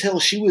wasn't until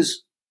she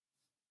was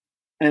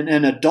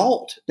an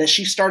adult that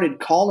she started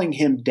calling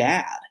him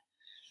dad.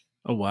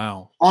 Oh,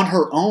 wow. On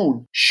her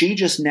own, she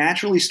just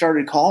naturally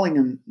started calling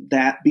him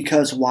that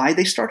because why?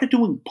 They started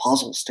doing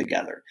puzzles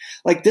together.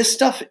 Like, this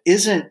stuff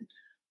isn't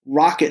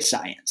rocket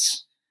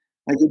science.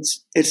 Like,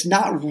 it's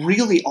not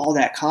really all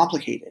that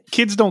complicated.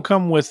 Kids don't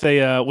come with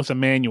a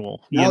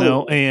manual, you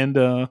know, and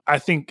I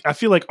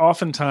feel like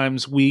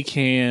oftentimes we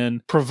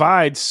can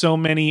provide so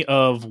many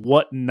of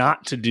what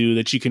not to do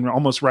that you can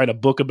almost write a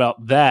book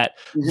about that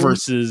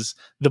versus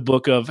the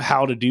book of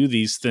how to do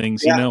these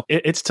things. You know,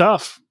 it's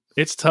tough.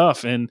 It's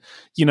tough. And,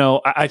 you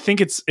know, I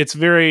think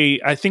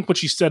I think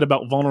what you said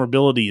about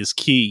vulnerability is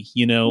key.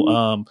 You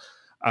know,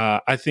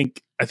 I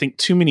think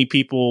too many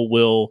people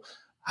will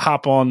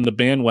hop on the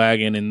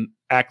bandwagon and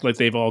act like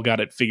they've all got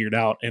it figured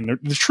out. And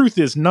the truth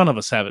is none of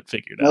us have it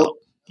figured out,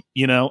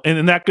 you know,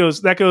 and that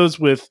goes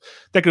with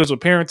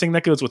parenting,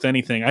 that goes with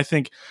anything. I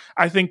think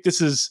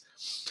this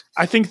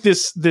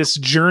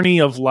journey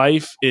of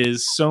life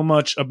is so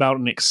much about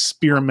an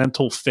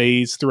experimental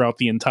phase throughout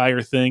the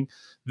entire thing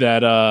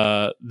that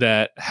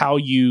how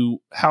you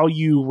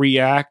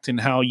react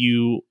and how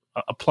you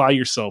apply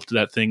yourself to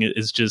that thing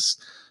is just,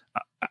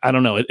 I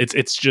don't know.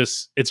 It's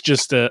just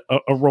a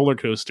roller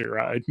coaster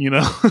ride, you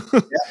know?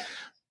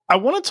 I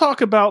want to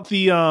talk about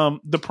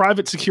the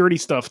private security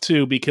stuff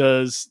too,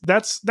 because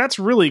that's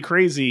really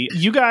crazy.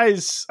 You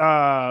guys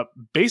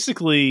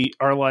basically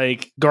are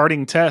like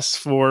guarding tests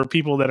for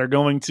people that are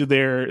going to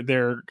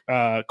their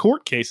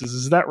court cases.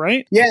 Is that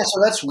right? Yeah.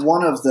 So that's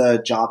one of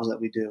the jobs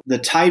that we do. The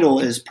title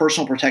is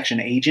Personal Protection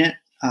Agent.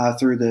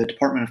 Through the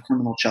Department of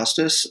Criminal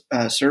Justice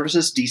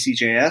Services,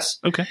 DCJS.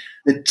 Okay.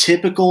 The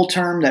typical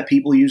term that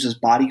people use is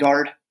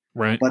bodyguard.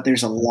 Right. But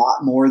there's a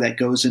lot more that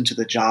goes into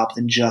the job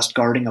than just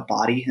guarding a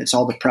body. It's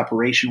all the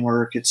preparation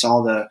work. It's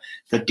all the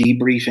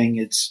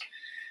debriefing.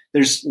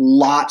 There's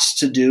lots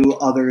to do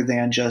other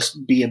than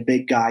just be a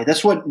big guy.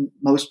 That's what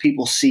most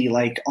people see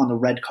like on the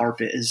red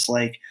carpet is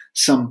like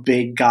some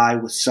big guy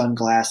with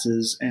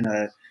sunglasses and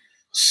a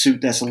suit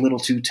that's a little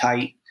too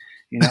tight,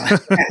 you know.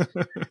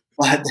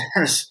 But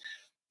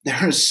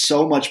there's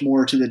so much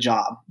more to the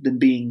job than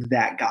being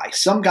that guy.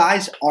 Some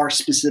guys are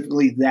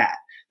specifically that.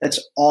 That's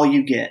all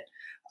you get.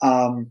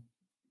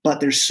 But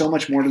there's so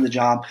much more to the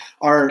job.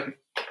 Our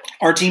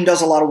team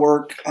does a lot of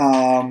work.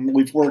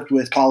 We've worked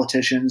with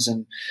politicians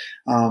and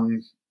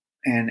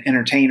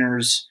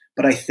entertainers,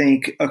 but I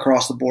think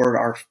across the board,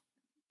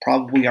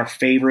 probably our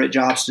favorite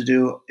jobs to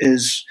do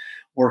is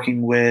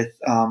working with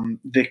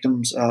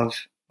victims of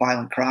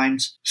violent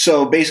crimes.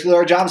 So basically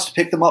our job is to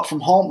pick them up from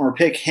home or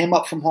pick him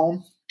up from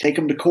home, take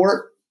him to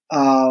court,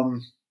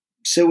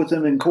 sit with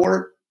them in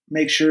court,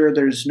 make sure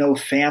there's no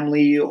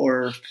family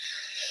or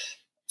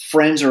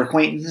friends or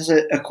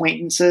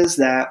acquaintances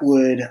that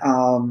would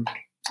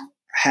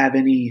have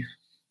any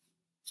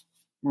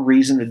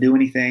reason to do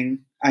anything.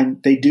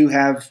 They do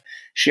have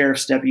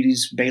sheriff's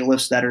deputies,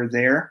 bailiffs that are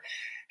there.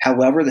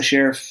 However, the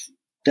sheriff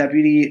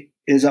deputy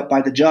is up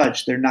by the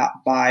judge. They're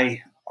not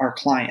by our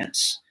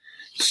clients.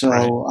 So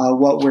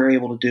what we're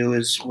able to do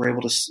is we're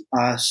able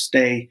to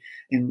stay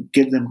and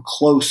give them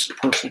close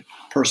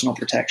personal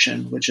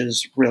protection, which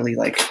is really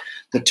like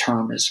the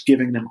term is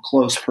giving them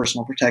close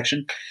personal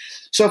protection.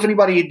 So if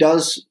anybody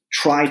does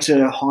try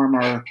to harm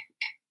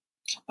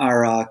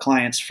our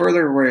clients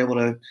further, we're able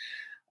to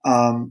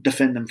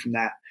defend them from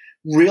that.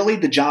 Really,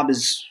 the job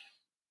is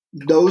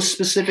those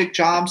specific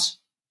jobs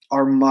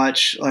are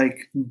much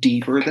like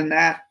deeper than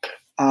that.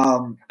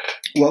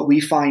 What we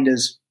find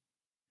is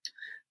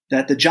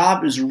that the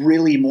job is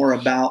really more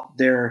about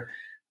their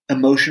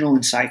emotional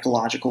and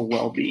psychological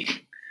well-being,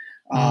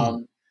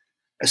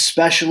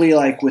 especially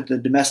like with the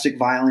domestic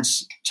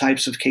violence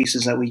types of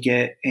cases that we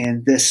get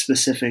and this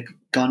specific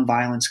gun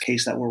violence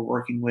case that we're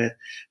working with.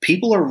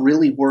 People are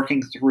really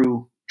working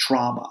through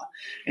trauma,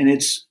 and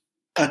it's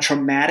a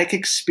traumatic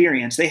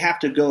experience. They have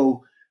to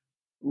go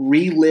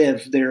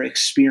relive their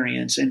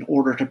experience in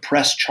order to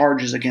press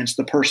charges against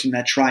the person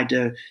that tried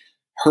to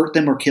hurt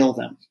them or kill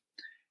them.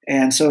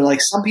 And so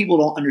like some people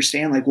don't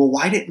understand, like, well,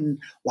 why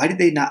did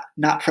they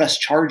not press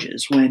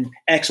charges when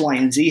X, Y,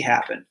 and Z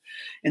happened?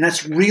 And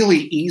that's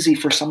really easy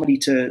for somebody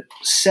to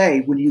say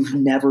when you've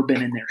never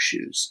been in their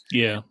shoes.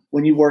 Yeah.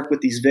 When you work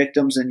with these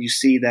victims and you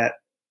see that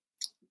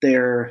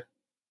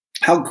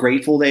how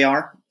grateful they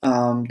are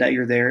that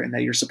you're there and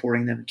that you're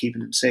supporting them and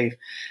keeping them safe.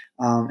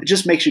 It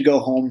just makes you go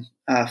home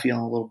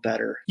feeling a little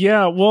better.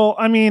 Yeah, well,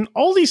 I mean,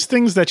 all these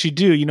things that you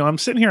do, I'm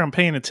sitting here, I'm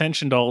paying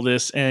attention to all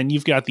this, and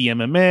you've got the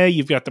MMA,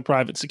 you've got the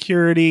private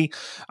security,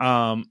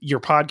 your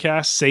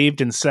podcast,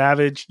 Saved and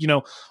Savage,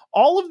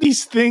 all of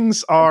these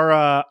things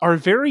are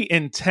very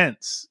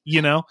intense,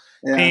 Yeah.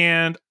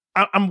 And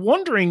I'm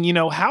wondering,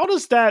 how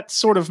does that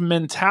sort of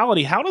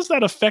mentality, how does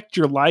that affect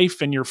your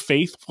life and your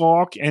faith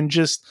walk and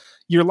just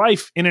your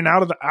life in and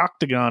out of the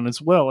octagon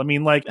as well? I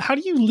mean, like, how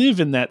do you live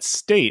in that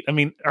state? I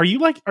mean, are you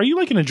like an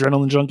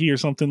adrenaline junkie or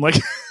something like?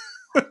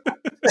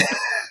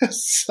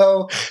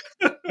 So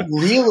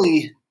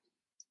really,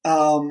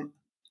 all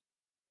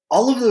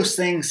of those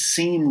things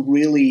seem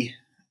really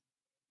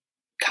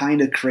kind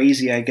of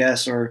crazy, I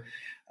guess, or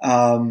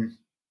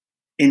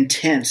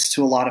intense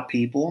to a lot of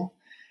people.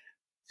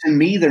 To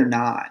me, they're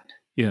not.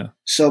 Yeah.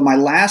 So my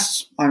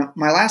last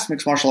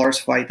mixed martial arts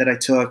fight that I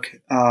took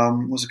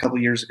was a couple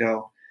years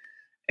ago.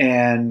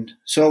 And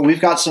so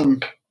I've got some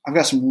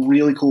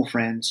really cool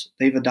friends.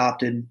 They've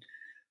adopted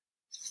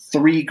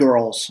 3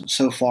 girls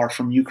so far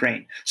from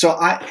Ukraine. So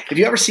if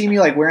you ever see me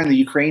like wearing the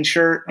Ukraine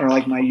shirt or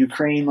like my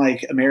Ukraine,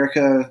 like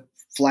American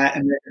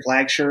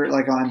flag shirt,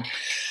 like on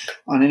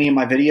any of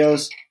my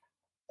videos,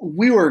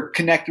 we were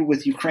connected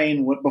with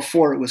Ukraine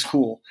before it was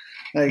cool.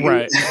 Like,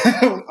 right.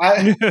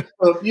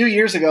 A few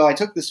years ago, I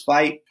took this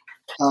fight,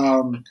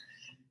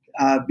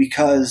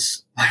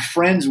 because my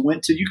friends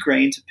went to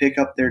Ukraine to pick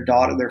up their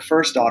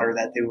first daughter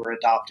that they were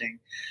adopting.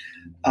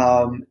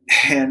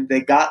 And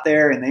they got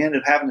there and they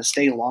ended up having to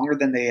stay longer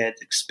than they had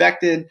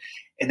expected.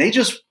 And they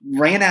just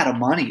ran out of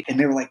money. And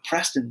they were like,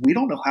 Preston, we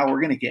don't know how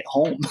we're going to get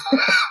home.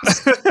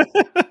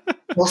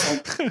 I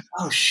was like,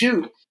 oh,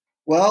 shoot.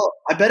 Well,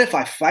 I bet if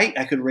I fight,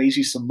 I could raise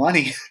you some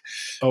money.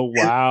 Oh,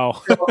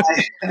 wow.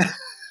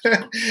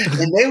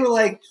 And they're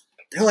like,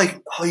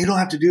 oh, you don't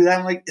have to do that.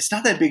 I'm like, it's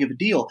not that big of a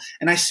deal.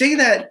 And I say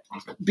that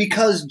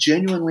because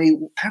genuinely,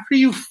 after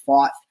you've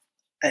fought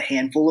a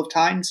handful of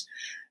times,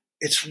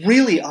 it's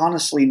really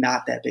honestly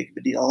not that big of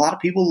a deal. A lot of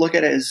people look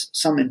at it as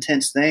some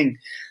intense thing.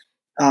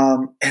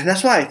 And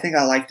that's why I think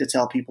I like to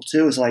tell people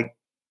too, is like,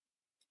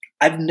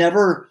 I've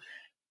never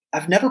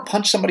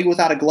punched somebody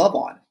without a glove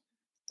on.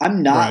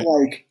 I'm not in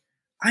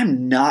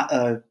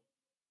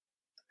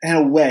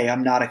a way,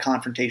 I'm not a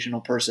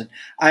confrontational person.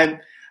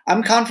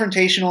 I'm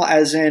confrontational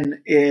as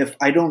in if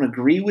I don't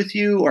agree with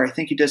you or I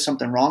think you did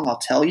something wrong, I'll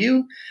tell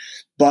you.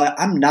 But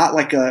I'm not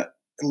like a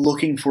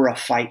looking for a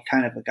fight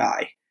kind of a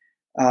guy.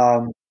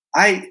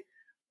 I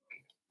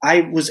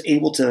was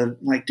able to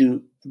like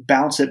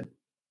bounce it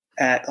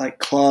at like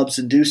clubs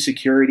and do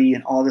security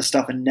and all this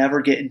stuff and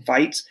never get in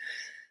fights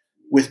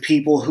with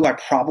people who I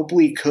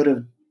probably could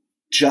have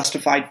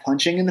justified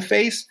punching in the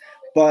face,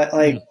 but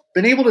like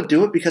been able to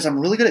do it because I'm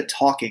really good at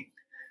talking.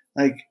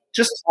 Like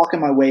just talking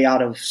my way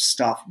out of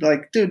stuff.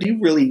 Like, dude, do you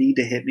really need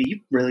to hit me? You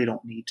really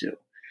don't need to.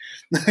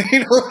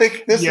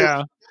 Like this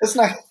is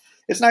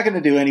it's not going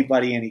to do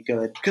anybody any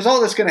good because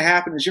all that's going to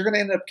happen is you're going to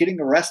end up getting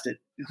arrested.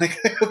 Like,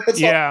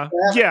 yeah.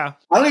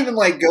 I don't even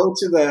like go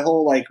to the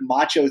whole like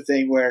macho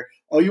thing where,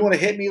 oh, you want to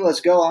hit me?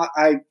 Let's go.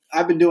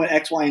 I've been doing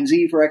X, Y, and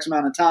Z for X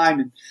amount of time,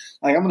 and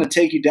like I'm going to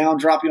take you down,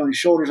 drop you on your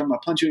shoulders. I'm going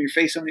to punch you in your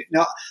face.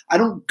 No, I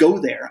don't go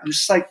there. I'm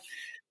just like,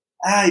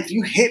 if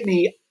you hit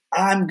me,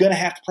 I'm going to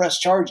have to press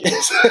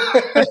charges.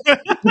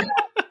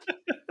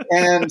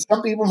 And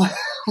some people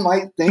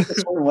might think a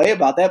certain way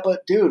about that,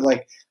 but dude,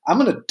 like I'm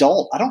an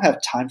adult. I don't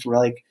have time for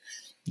like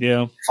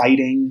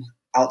fighting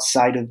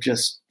outside of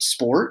just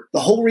sport. The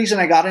whole reason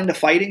I got into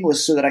fighting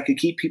was so that I could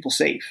keep people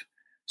safe.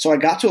 So I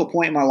got to a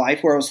point in my life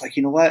where I was like,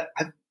 you know what?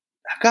 I've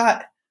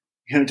got,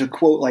 to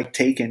quote like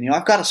Taken,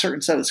 I've got a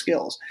certain set of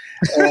skills.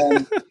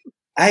 And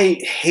I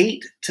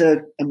hate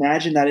to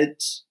imagine that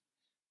it's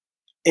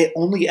it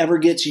only ever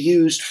gets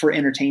used for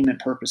entertainment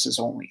purposes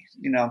only.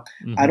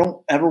 I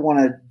don't ever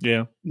want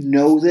to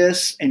know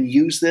this and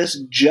use this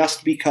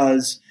just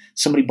because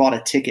somebody bought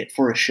a ticket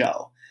for a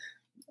show.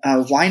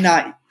 Why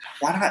not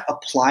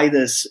apply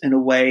this in a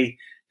way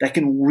that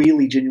can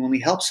really genuinely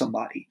help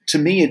somebody? To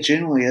me, it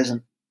genuinely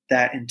isn't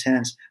that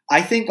intense.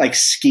 I think like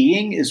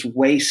skiing is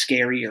way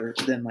scarier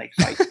than like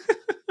fighting.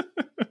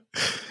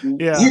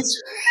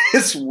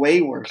 It's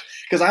way worse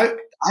because I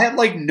have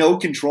like no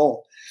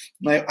control.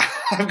 Like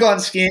I've gone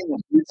skiing a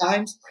few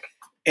times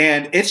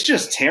and it's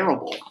just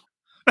terrible.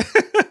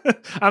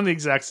 I'm the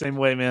exact same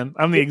way, man.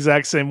 I'm the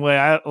exact same way.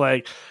 I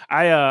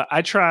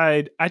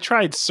tried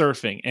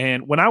surfing,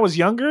 and when I was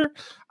younger,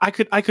 I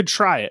could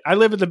try it. I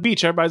live at the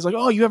beach. Everybody's like,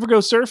 "Oh, you ever go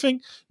surfing?"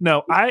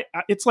 No,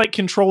 it's like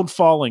controlled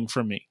falling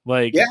for me.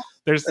 Like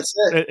there's that's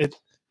it.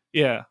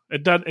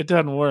 It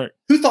doesn't work.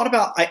 Who thought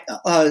about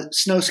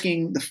snow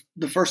skiing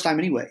the first time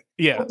anyway?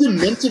 Yeah. What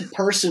demented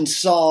person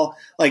saw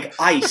like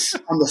ice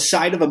on the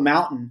side of a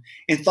mountain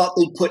and thought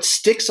they'd put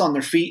sticks on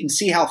their feet and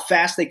see how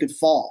fast they could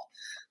fall?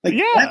 Like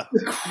that's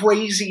the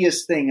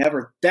craziest thing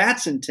ever.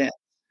 That's intense.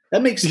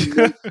 That makes no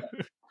sense.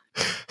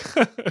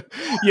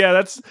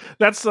 Yeah,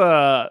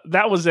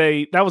 that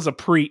was a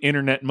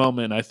pre-internet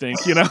moment, I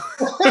think,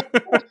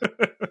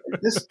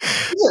 This is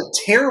a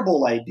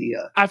terrible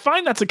idea. I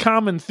find that's a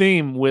common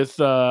theme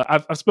with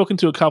I've spoken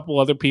to a couple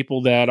other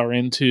people that are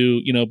into,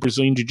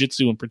 Brazilian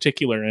Jiu-Jitsu in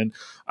particular, and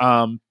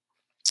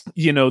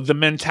the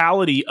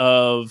mentality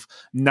of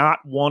not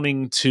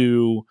wanting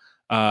to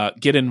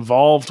get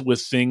involved with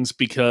things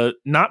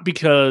not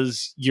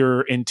because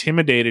you're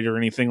intimidated or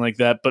anything like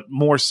that, but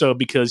more so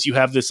because you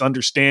have this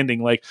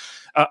understanding. Like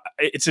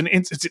it's an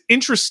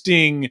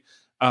interesting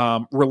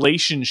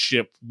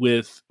relationship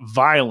with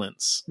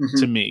violence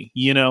to me.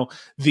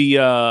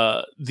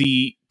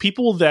 The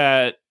people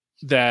that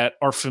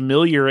are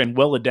familiar and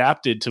well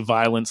adapted to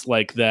violence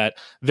like that,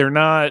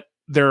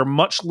 they're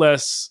much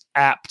less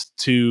apt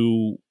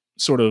to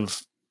sort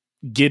of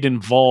get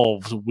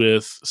involved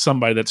with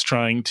somebody that's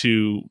trying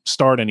to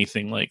start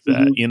anything like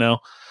that.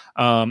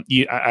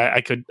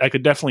 I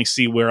could definitely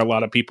see where a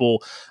lot of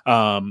people,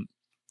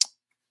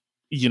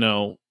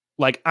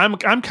 like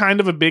I'm kind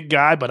of a big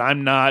guy, but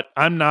I'm not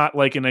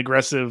like an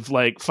aggressive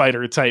like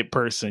fighter type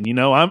person.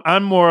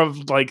 I'm more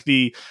of like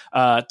the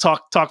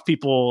talk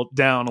people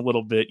down a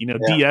little bit,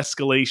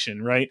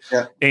 de-escalation, right?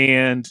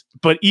 Yeah.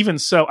 But even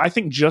so, I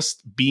think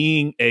just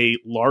being a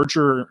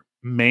larger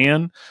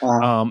man,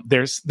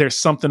 there's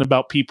something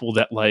about people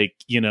that like,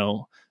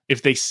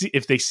 if they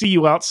see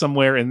you out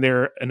somewhere and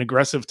they're an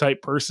aggressive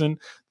type person,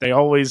 they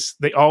always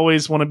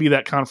want to be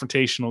that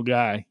confrontational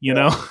guy,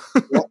 know?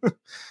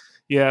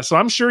 Yeah. So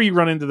I'm sure you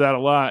run into that a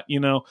lot,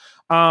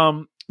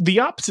 the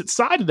opposite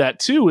side of that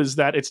too, is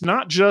that it's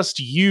not just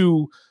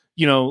you,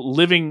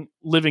 living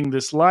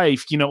this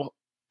life,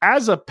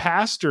 as a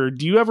pastor,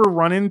 do you ever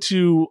run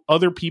into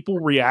other people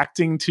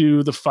reacting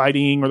to the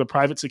fighting or the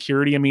private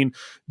security? I mean,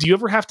 do you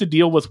ever have to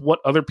deal with what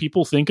other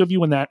people think of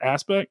you in that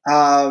aspect?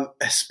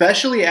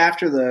 Especially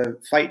after the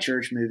Fight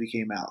Church movie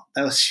came out.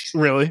 That was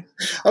really.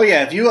 Oh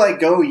yeah, if you like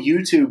go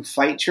YouTube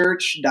Fight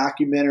Church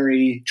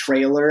documentary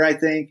trailer, I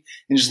think,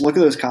 and just look at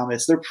those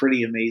comments, they're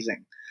pretty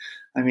amazing.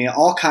 I mean,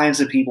 all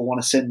kinds of people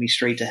want to send me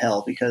straight to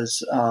hell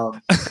because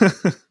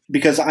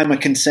I'm a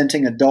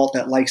consenting adult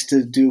that likes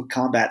to do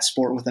combat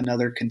sport with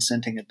another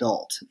consenting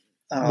adult.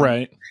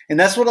 Right. And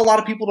that's what a lot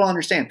of people don't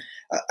understand.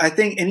 I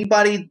think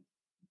anybody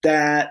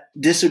that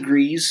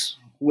disagrees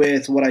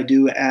with what I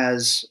do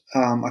as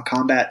a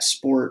combat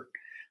sport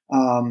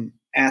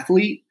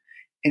athlete,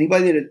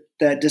 anybody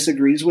that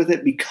disagrees with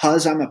it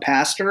because I'm a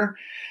pastor,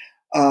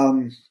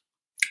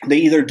 they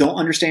either don't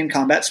understand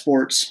combat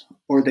sports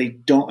or they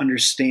don't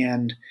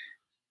understand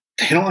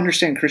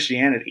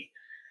Christianity.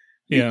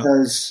 Yeah.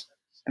 Because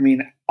I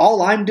mean,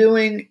 all I'm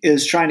doing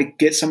is trying to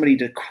get somebody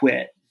to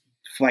quit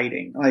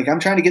fighting. Like I'm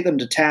trying to get them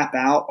to tap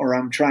out, or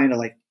I'm trying to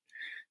like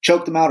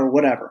choke them out or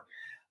whatever.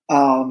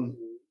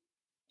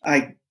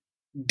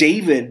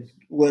 David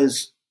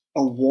was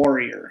a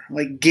warrior.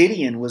 Like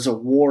Gideon was a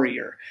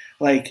warrior.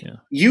 Like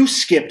you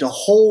skipped a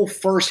whole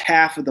first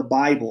half of the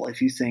Bible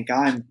if you think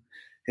I'm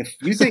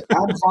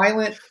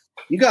violent.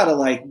 You got to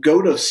like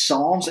go to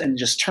Psalms and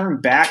just turn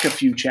back a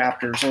few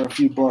chapters or a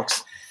few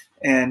books,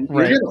 and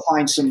you're going to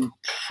find some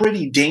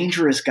pretty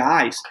dangerous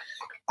guys.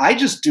 I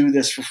just do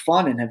this for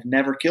fun and have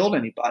never killed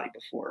anybody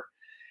before.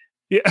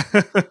 Yeah.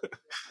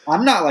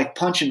 I'm not like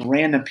punching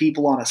random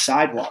people on a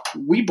sidewalk.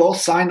 We both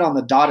signed on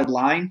the dotted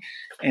line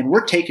and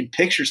we're taking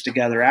pictures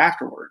together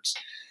afterwards.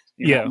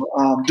 Do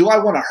I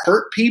want to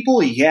hurt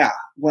people? Yeah.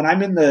 When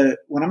I'm in the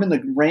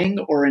ring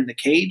or in the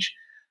cage,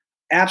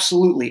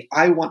 absolutely.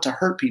 I want to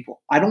hurt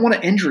people. I don't want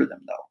to injure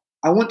them though.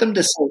 I want them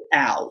to say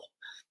ow.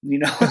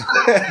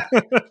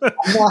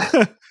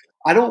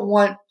 I don't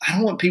want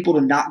people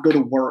to not go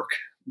to work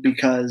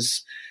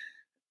because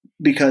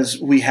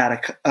we had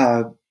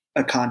a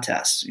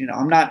contest.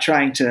 I'm not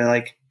trying to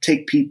like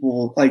take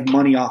people like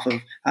money out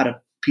of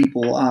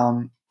people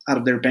out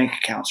of their bank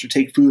accounts or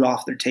take food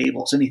off their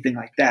tables, anything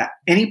like that.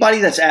 Anybody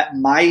that's at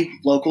my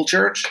local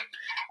church,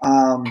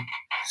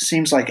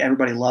 Seems like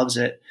everybody loves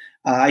it.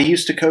 I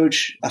used to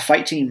coach a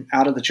fight team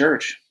out of the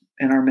church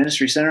in our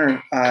ministry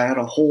center. I had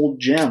a whole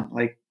gym,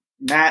 like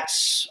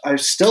mats. I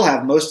still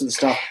have most of the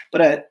stuff,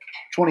 but at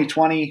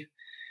 2020,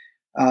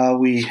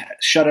 we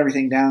shut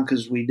everything down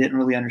because we didn't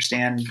really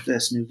understand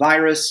this new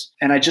virus.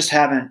 And I just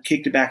haven't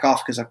kicked it back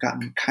off because I've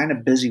gotten kind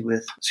of busy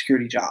with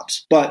security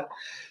jobs. But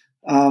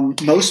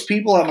most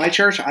people at my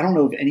church, I don't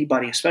know of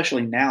anybody,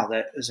 especially now,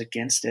 that is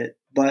against it.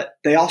 But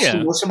they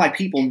also, most of my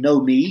people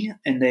know me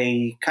and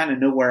they kind of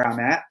know where I'm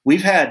at.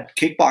 We've had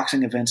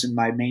kickboxing events in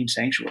my main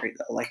sanctuary,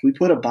 though. Like we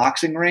put a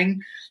boxing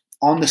ring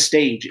on the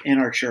stage in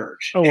our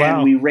church. Oh, wow.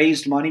 And we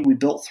raised money. We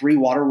built 3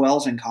 water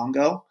wells in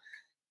Congo.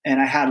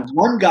 And I had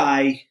one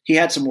guy, he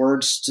had some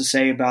words to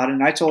say about it.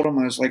 And I told him,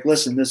 I was like,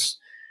 listen,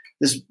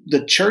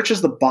 the church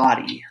is the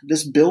body.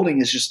 This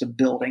building is just a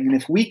building. And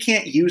if we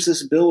can't use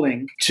this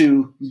building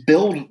to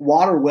build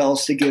water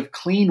wells to give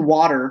clean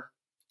water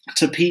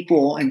to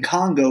people in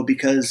Congo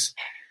because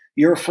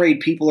you're afraid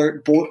people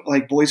are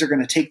boys are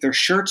going to take their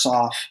shirts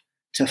off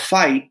to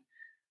fight,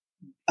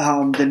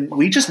 then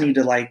we just need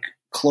to like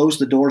close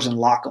the doors and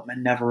lock them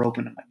and never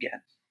open them again.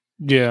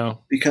 Yeah.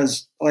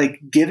 Because like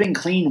giving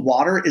clean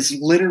water is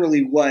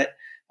literally what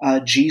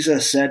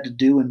Jesus said to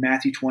do in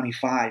Matthew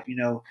 25,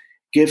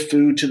 give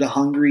food to the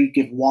hungry,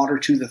 give water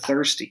to the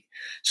thirsty.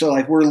 So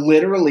like we're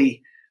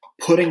literally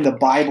putting the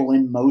Bible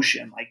in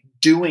motion, like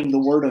doing the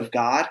word of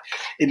God.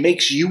 It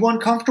makes you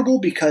uncomfortable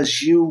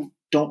because you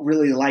don't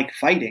really like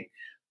fighting,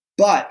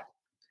 but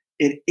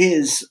it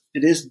is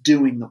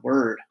doing the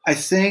word. I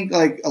think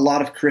like a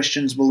lot of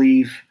Christians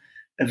believe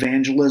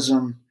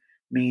evangelism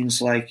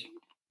means like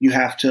you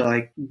have to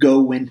like go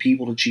win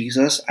people to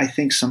Jesus. I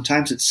think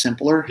sometimes it's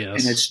simpler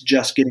and it's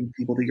just getting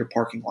people to your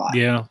parking lot.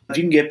 Yeah. If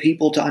you can get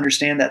people to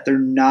understand that they're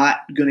not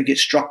going to get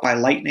struck by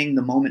lightning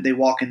the moment they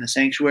walk in the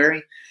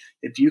sanctuary,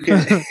 if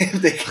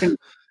they can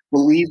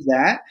believe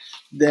that,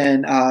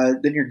 then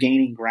you're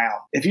gaining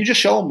ground. If you just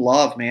show them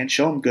love, man,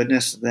 show them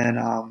goodness, then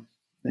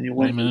you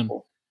win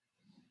people.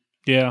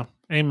 Yeah.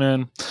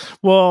 Amen.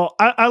 Well,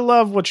 I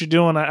love what you're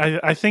doing.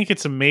 I think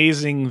it's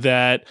amazing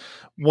that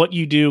what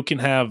you do can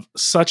have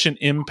such an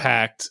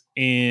impact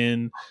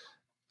in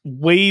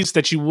ways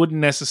that you wouldn't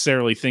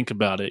necessarily think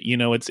about it.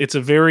 It's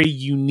a very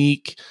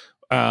unique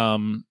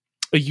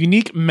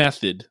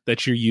method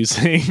that you're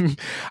using.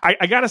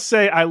 I gotta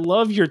say, I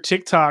love your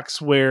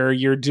TikToks where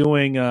you're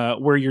doing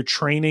where you're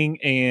training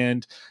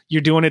and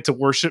you're doing it to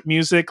worship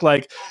music.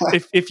 Like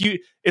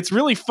it's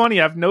really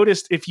funny. I've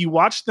noticed if you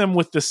watch them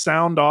with the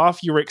sound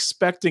off, you're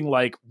expecting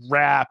like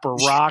rap or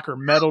rock or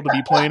metal to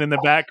be playing in the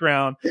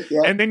background,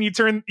 and then you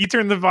turn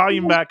the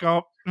volume back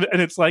up,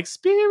 and it's like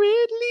Spirit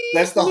lead.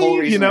 That's the whole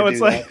reason.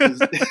 It's like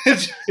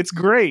it's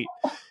great.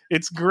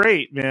 It's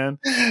great, man.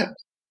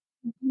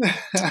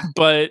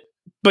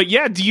 But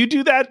yeah, do you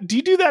do that? Do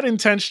you do that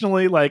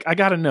intentionally? Like, I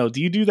gotta know,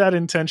 do you do that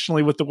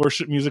intentionally with the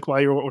worship music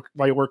while you're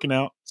working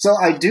out? So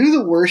I do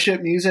the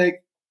worship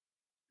music.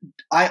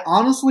 I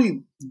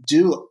honestly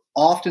do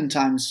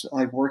oftentimes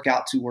like work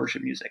out to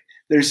worship music.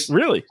 There's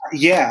really,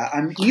 yeah.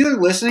 I'm either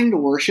listening to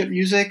worship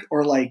music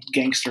or like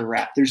gangster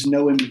rap. There's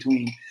no in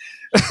between.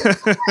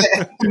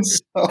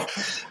 So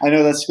I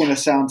know that's going to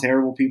sound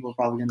terrible. People are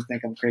probably going to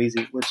think I'm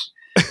crazy, which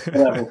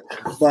whatever.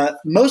 But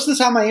most of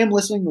the time I am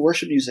listening to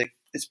worship music.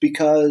 It's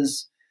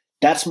because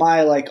that's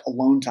my like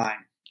alone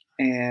time.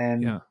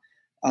 And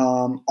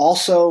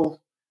also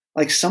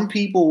like some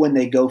people, when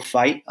they go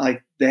fight,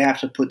 like they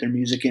have to put their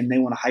music in, they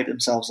want to hype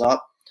themselves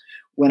up.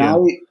 When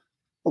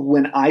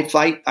I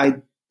fight,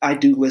 I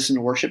do listen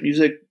to worship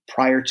music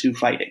prior to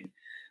fighting.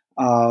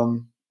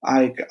 I'm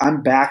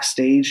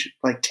backstage,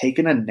 like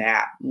taking a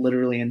nap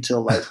literally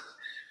until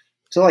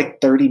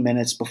 30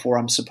 minutes before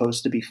I'm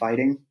supposed to be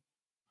fighting.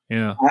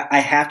 Yeah. I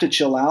have to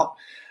chill out.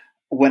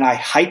 When I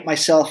hype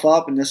myself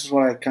up, and this is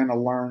what I kind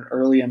of learned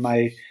early in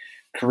my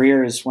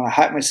career, is when I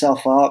hype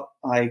myself up,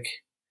 like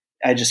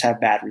I just have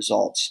bad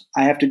results.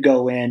 I have to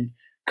go in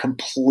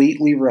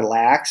completely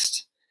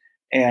relaxed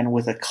and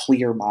with a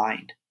clear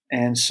mind.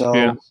 And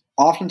so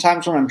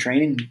oftentimes when I'm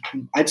training,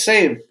 I'd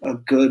say a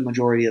good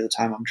majority of the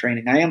time I'm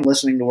training, I am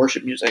listening to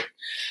worship music.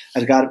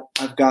 I've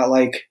got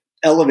like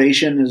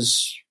Elevation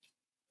is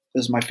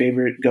my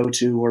favorite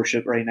go-to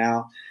worship right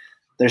now.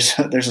 There's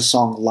a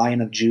song,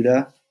 Lion of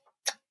Judah.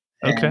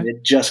 And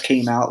it just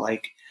came out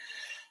like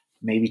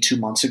maybe 2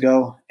 months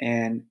ago.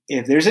 And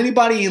if there's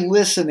anybody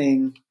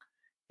listening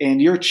and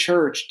your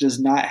church does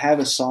not have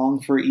a song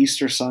for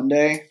Easter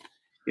Sunday,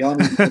 y'all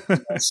need to listen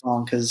to that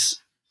song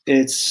because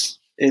it's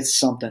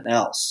something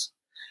else.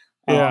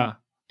 Yeah.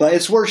 But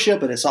it's worship,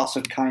 but it's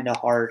also kind of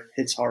hard.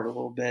 Hits hard a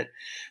little bit.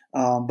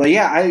 But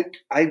yeah,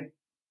 I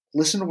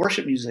listen to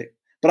worship music,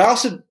 but I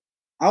also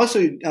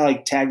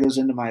like tag those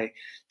into my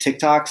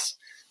TikToks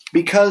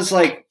because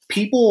like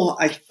people,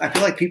 I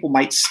feel like people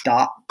might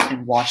stop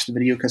and watch the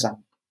video because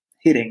I'm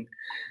hitting,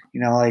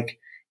 like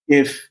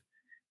if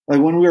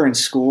like when we were in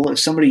school, if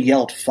somebody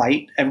yelled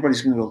fight,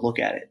 everybody's going to go look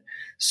at it.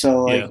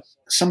 So like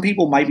some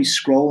people might be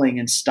scrolling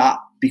and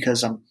stop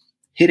because I'm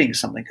hitting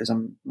something because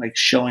I'm like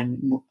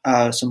showing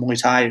some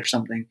Muay Thai or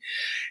something.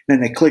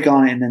 Then they click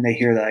on it and then they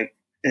hear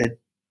that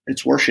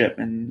it's worship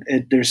and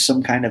there's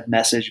some kind of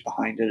message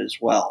behind it as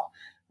well.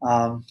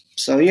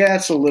 So yeah,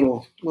 it's a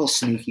little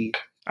sneaky.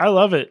 I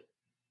love it.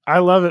 I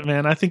love it,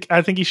 man. I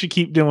think you should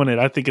keep doing it.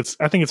 I think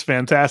it's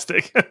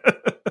fantastic.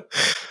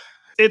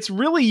 It's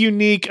really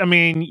unique. I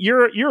mean,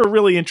 you're a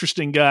really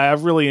interesting guy.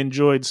 I've really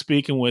enjoyed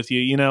speaking with you.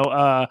 You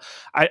know,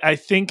 I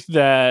think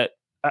that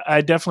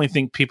I definitely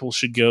think people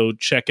should go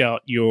check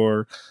out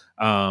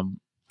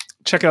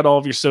check out all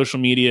of your social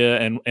media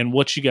and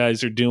what you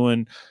guys are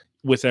doing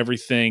with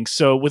everything.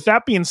 So with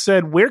that being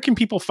said, where can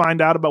people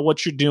find out about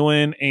what you're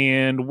doing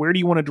and where do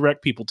you want to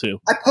direct people to?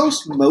 I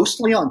post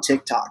mostly on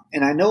TikTok,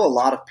 and I know a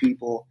lot of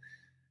people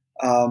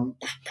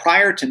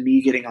prior to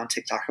me getting on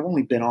TikTok, I've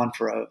only been on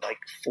for like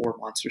 4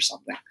 months or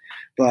something.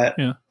 But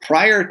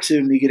prior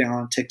to me getting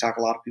on TikTok,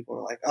 a lot of people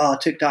are like, oh,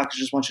 TikTok is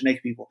just a bunch of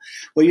naked people.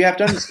 What you have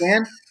to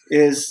understand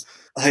is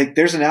like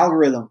there's an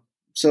algorithm.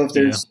 So if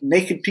there's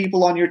naked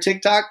people on your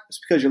TikTok, it's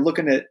because you're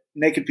looking at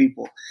naked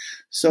people.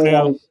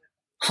 So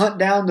hunt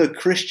down the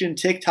Christian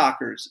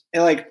TikTokers.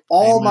 And like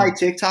all my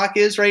TikTok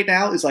is right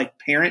now is like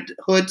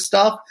parenthood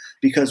stuff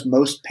because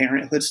most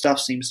parenthood stuff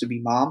seems to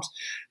be moms.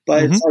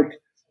 But it's like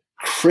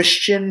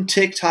Christian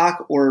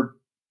TikTok or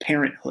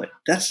parenthood.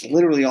 That's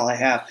literally all I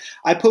have.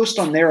 I post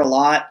on there a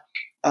lot.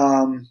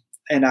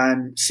 And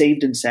I'm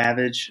Saved and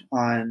Savage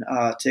on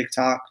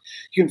TikTok.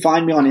 You can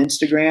find me on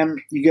Instagram.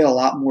 You get a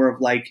lot more of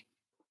like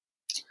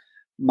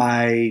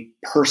my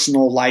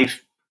personal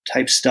life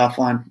type stuff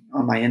on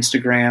my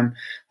Instagram,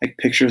 like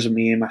pictures of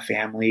me and my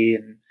family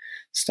and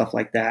stuff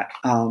like that.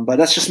 But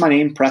that's just my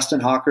name, Preston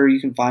Hocker. You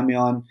can find me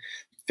on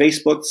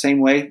Facebook the same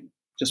way,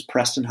 just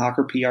Preston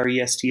Hocker, Preston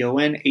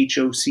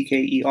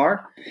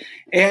Hocker.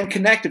 And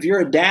connect. If you're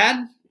a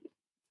dad,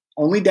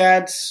 only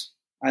dads.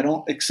 I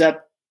don't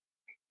accept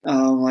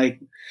like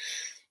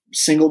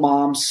single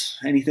moms,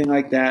 anything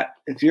like that.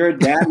 If you're a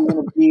dad, you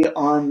want to be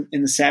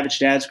in the Savage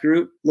Dads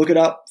group, look it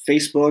up.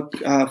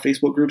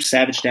 Facebook group,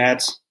 Savage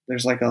Dads.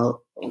 There's like a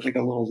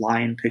little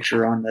lion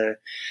picture on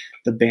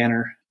the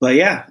banner. But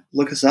yeah,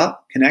 look us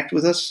up, connect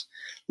with us.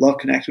 Love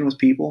connecting with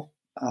people.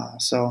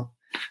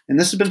 And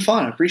this has been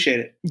fun. I appreciate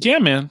it. Yeah,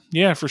 man.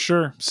 Yeah, for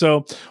sure.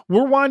 So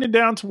we're winding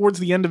down towards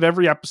the end of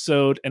every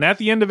episode. And at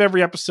the end of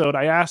every episode,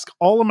 I ask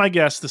all of my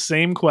guests the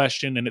same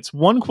question. And it's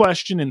one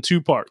question in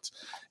 2 parts.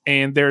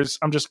 And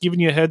I'm just giving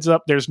you a heads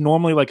up. There's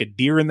normally like a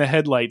deer in the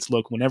headlights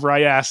look whenever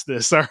I ask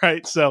this. All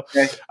right. So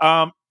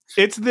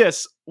it's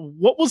this.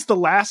 What was the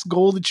last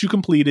goal that you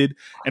completed?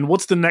 And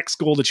what's the next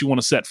goal that you want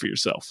to set for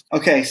yourself?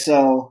 Okay.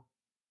 So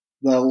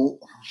the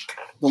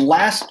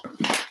last,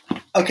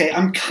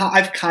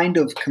 I've kind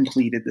of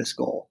completed this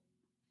goal.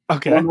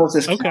 Okay. I don't know if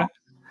this counts.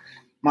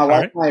 My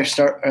wife and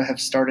I have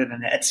started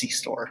an Etsy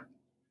store.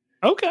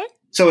 Okay.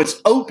 So it's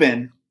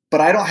open,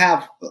 but I don't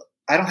have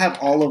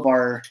all of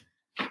our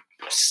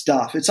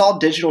stuff. It's all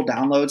digital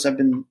downloads. I've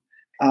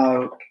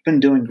been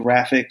doing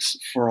graphics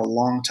for a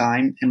long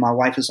time, and my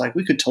wife is like,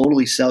 we could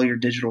totally sell your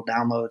digital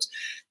downloads.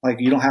 Like,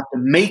 you don't have to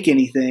make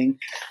anything,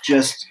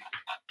 just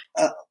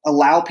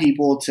allow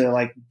people to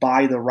like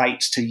buy the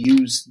rights to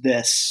use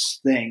this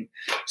thing.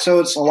 So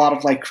it's a lot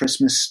of like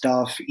Christmas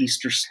stuff,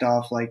 Easter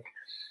stuff, like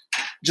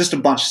just a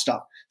bunch of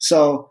stuff.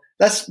 So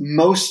that's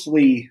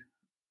mostly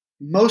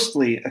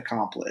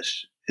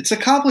accomplished. It's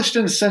accomplished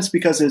in a sense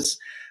because it's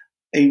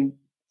a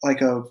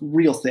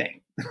real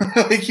thing.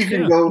 Like you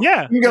can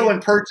go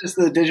and purchase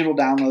the digital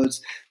downloads.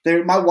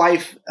 There, my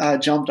wife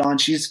jumped on.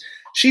 She's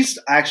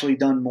actually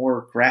done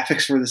more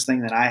graphics for this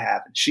thing than I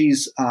have. And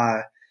she's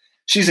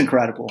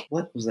incredible.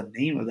 What was the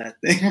name of that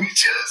thing?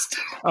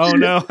 Oh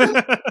no,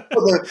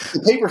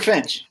 the paper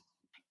finch.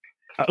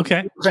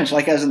 Okay, paper finch,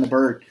 like as in the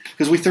bird,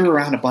 because we threw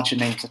around a bunch of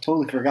names. I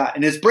totally forgot,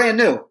 and it's brand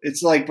new.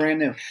 It's like brand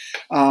new.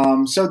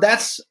 So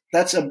that's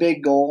a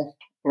big goal,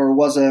 or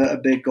was a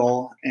big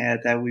goal,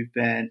 that we've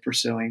been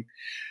pursuing.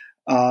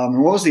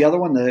 And what was the other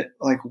one?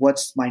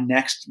 What's my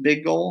next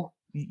big goal?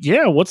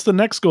 Yeah, what's the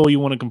next goal you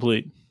want to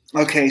complete?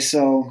 Okay,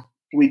 so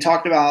we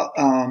talked about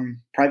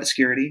private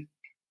security.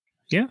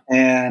 Yeah.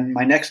 And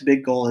my next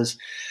big goal is,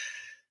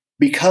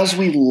 because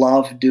we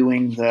love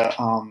doing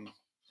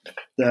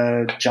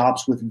the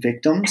jobs with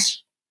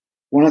victims,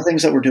 one of the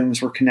things that we're doing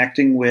is we're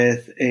connecting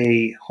with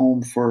a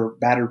home for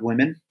battered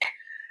women.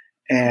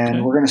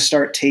 And we're going to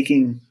start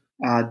taking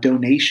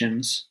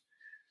donations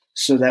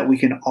so that we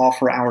can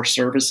offer our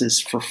services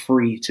for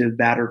free to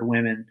battered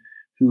women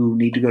who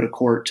need to go to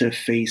court to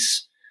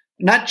face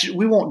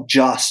we won't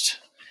just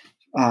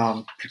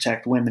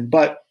protect women,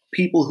 but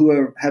people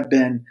who have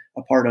been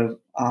a part of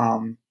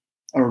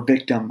or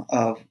victim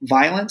of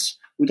violence.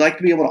 We'd like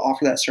to be able to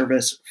offer that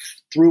service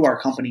through our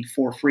company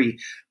for free,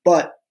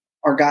 but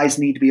our guys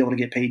need to be able to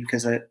get paid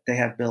because they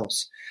have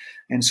bills.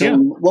 And so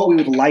what we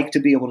would like to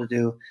be able to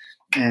do,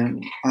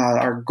 and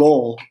our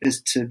goal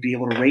is to be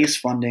able to raise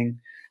funding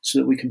so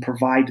that we can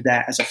provide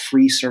that as a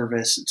free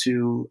service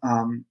to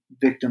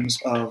victims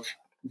of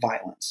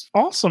violence.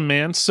 Awesome,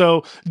 man.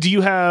 So do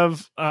you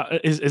have,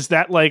 is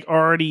that like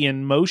already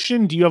in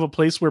motion? Do you have a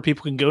place where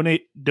people can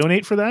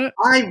donate for that?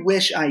 I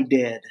wish I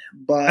did,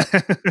 but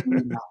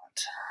not.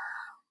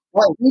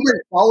 Well, if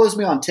anybody follows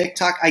me on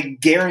TikTok, I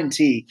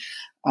guarantee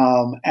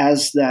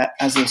as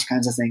those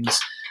kinds of things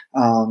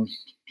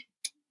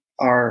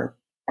are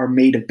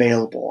made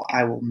available,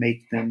 I will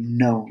make them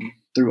known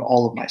through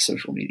all of my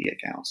social media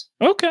accounts.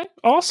 Okay,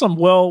 awesome.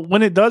 Well,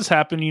 when it does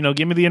happen,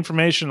 give me the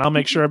information. I'll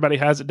make sure everybody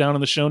has it down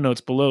in the show notes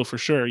below for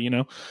sure.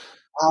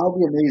 That'll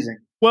be amazing.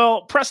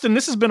 Well, Preston,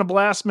 this has been a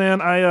blast, man.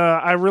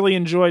 I really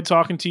enjoyed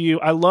talking to you.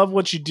 I love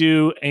what you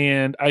do,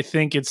 and I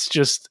think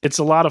it's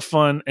a lot of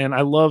fun, and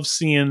I love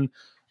seeing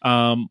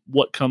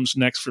what comes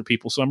next for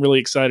people. So I'm really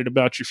excited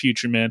about your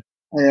future, man.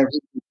 Yeah.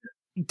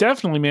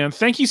 Definitely, man.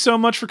 Thank you so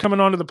much for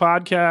coming on to the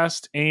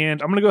podcast, and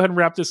I'm going to go ahead and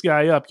wrap this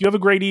guy up. You have a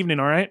great evening,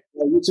 all right?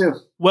 Yeah, you too.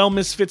 Well,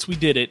 Misfits, we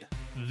did it.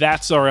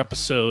 That's our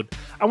episode.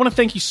 I want to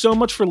thank you so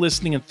much for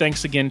listening, and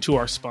thanks again to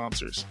our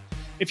sponsors.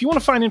 If you want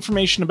to find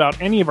information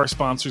about any of our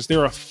sponsors,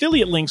 there are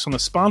affiliate links on the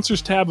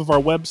sponsors tab of our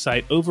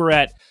website over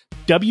at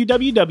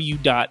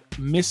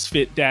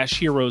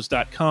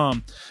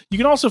www.misfit-heroes.com. You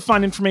can also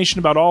find information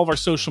about all of our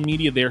social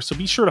media there, so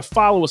be sure to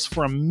follow us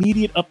for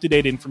immediate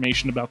up-to-date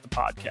information about the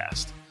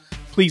podcast.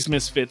 Please,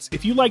 Misfits,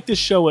 if you like this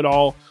show at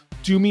all,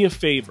 do me a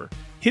favor.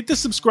 Hit the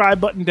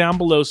subscribe button down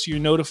below so you're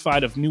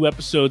notified of new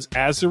episodes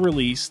as they're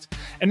released,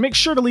 and make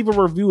sure to leave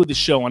a review of the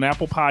show on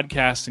Apple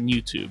Podcasts and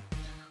YouTube.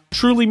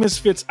 Truly,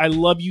 Misfits, I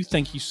love you.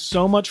 Thank you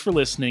so much for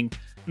listening.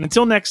 And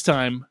until next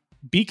time,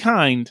 be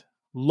kind,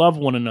 love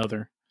one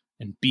another,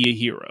 and be a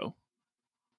hero.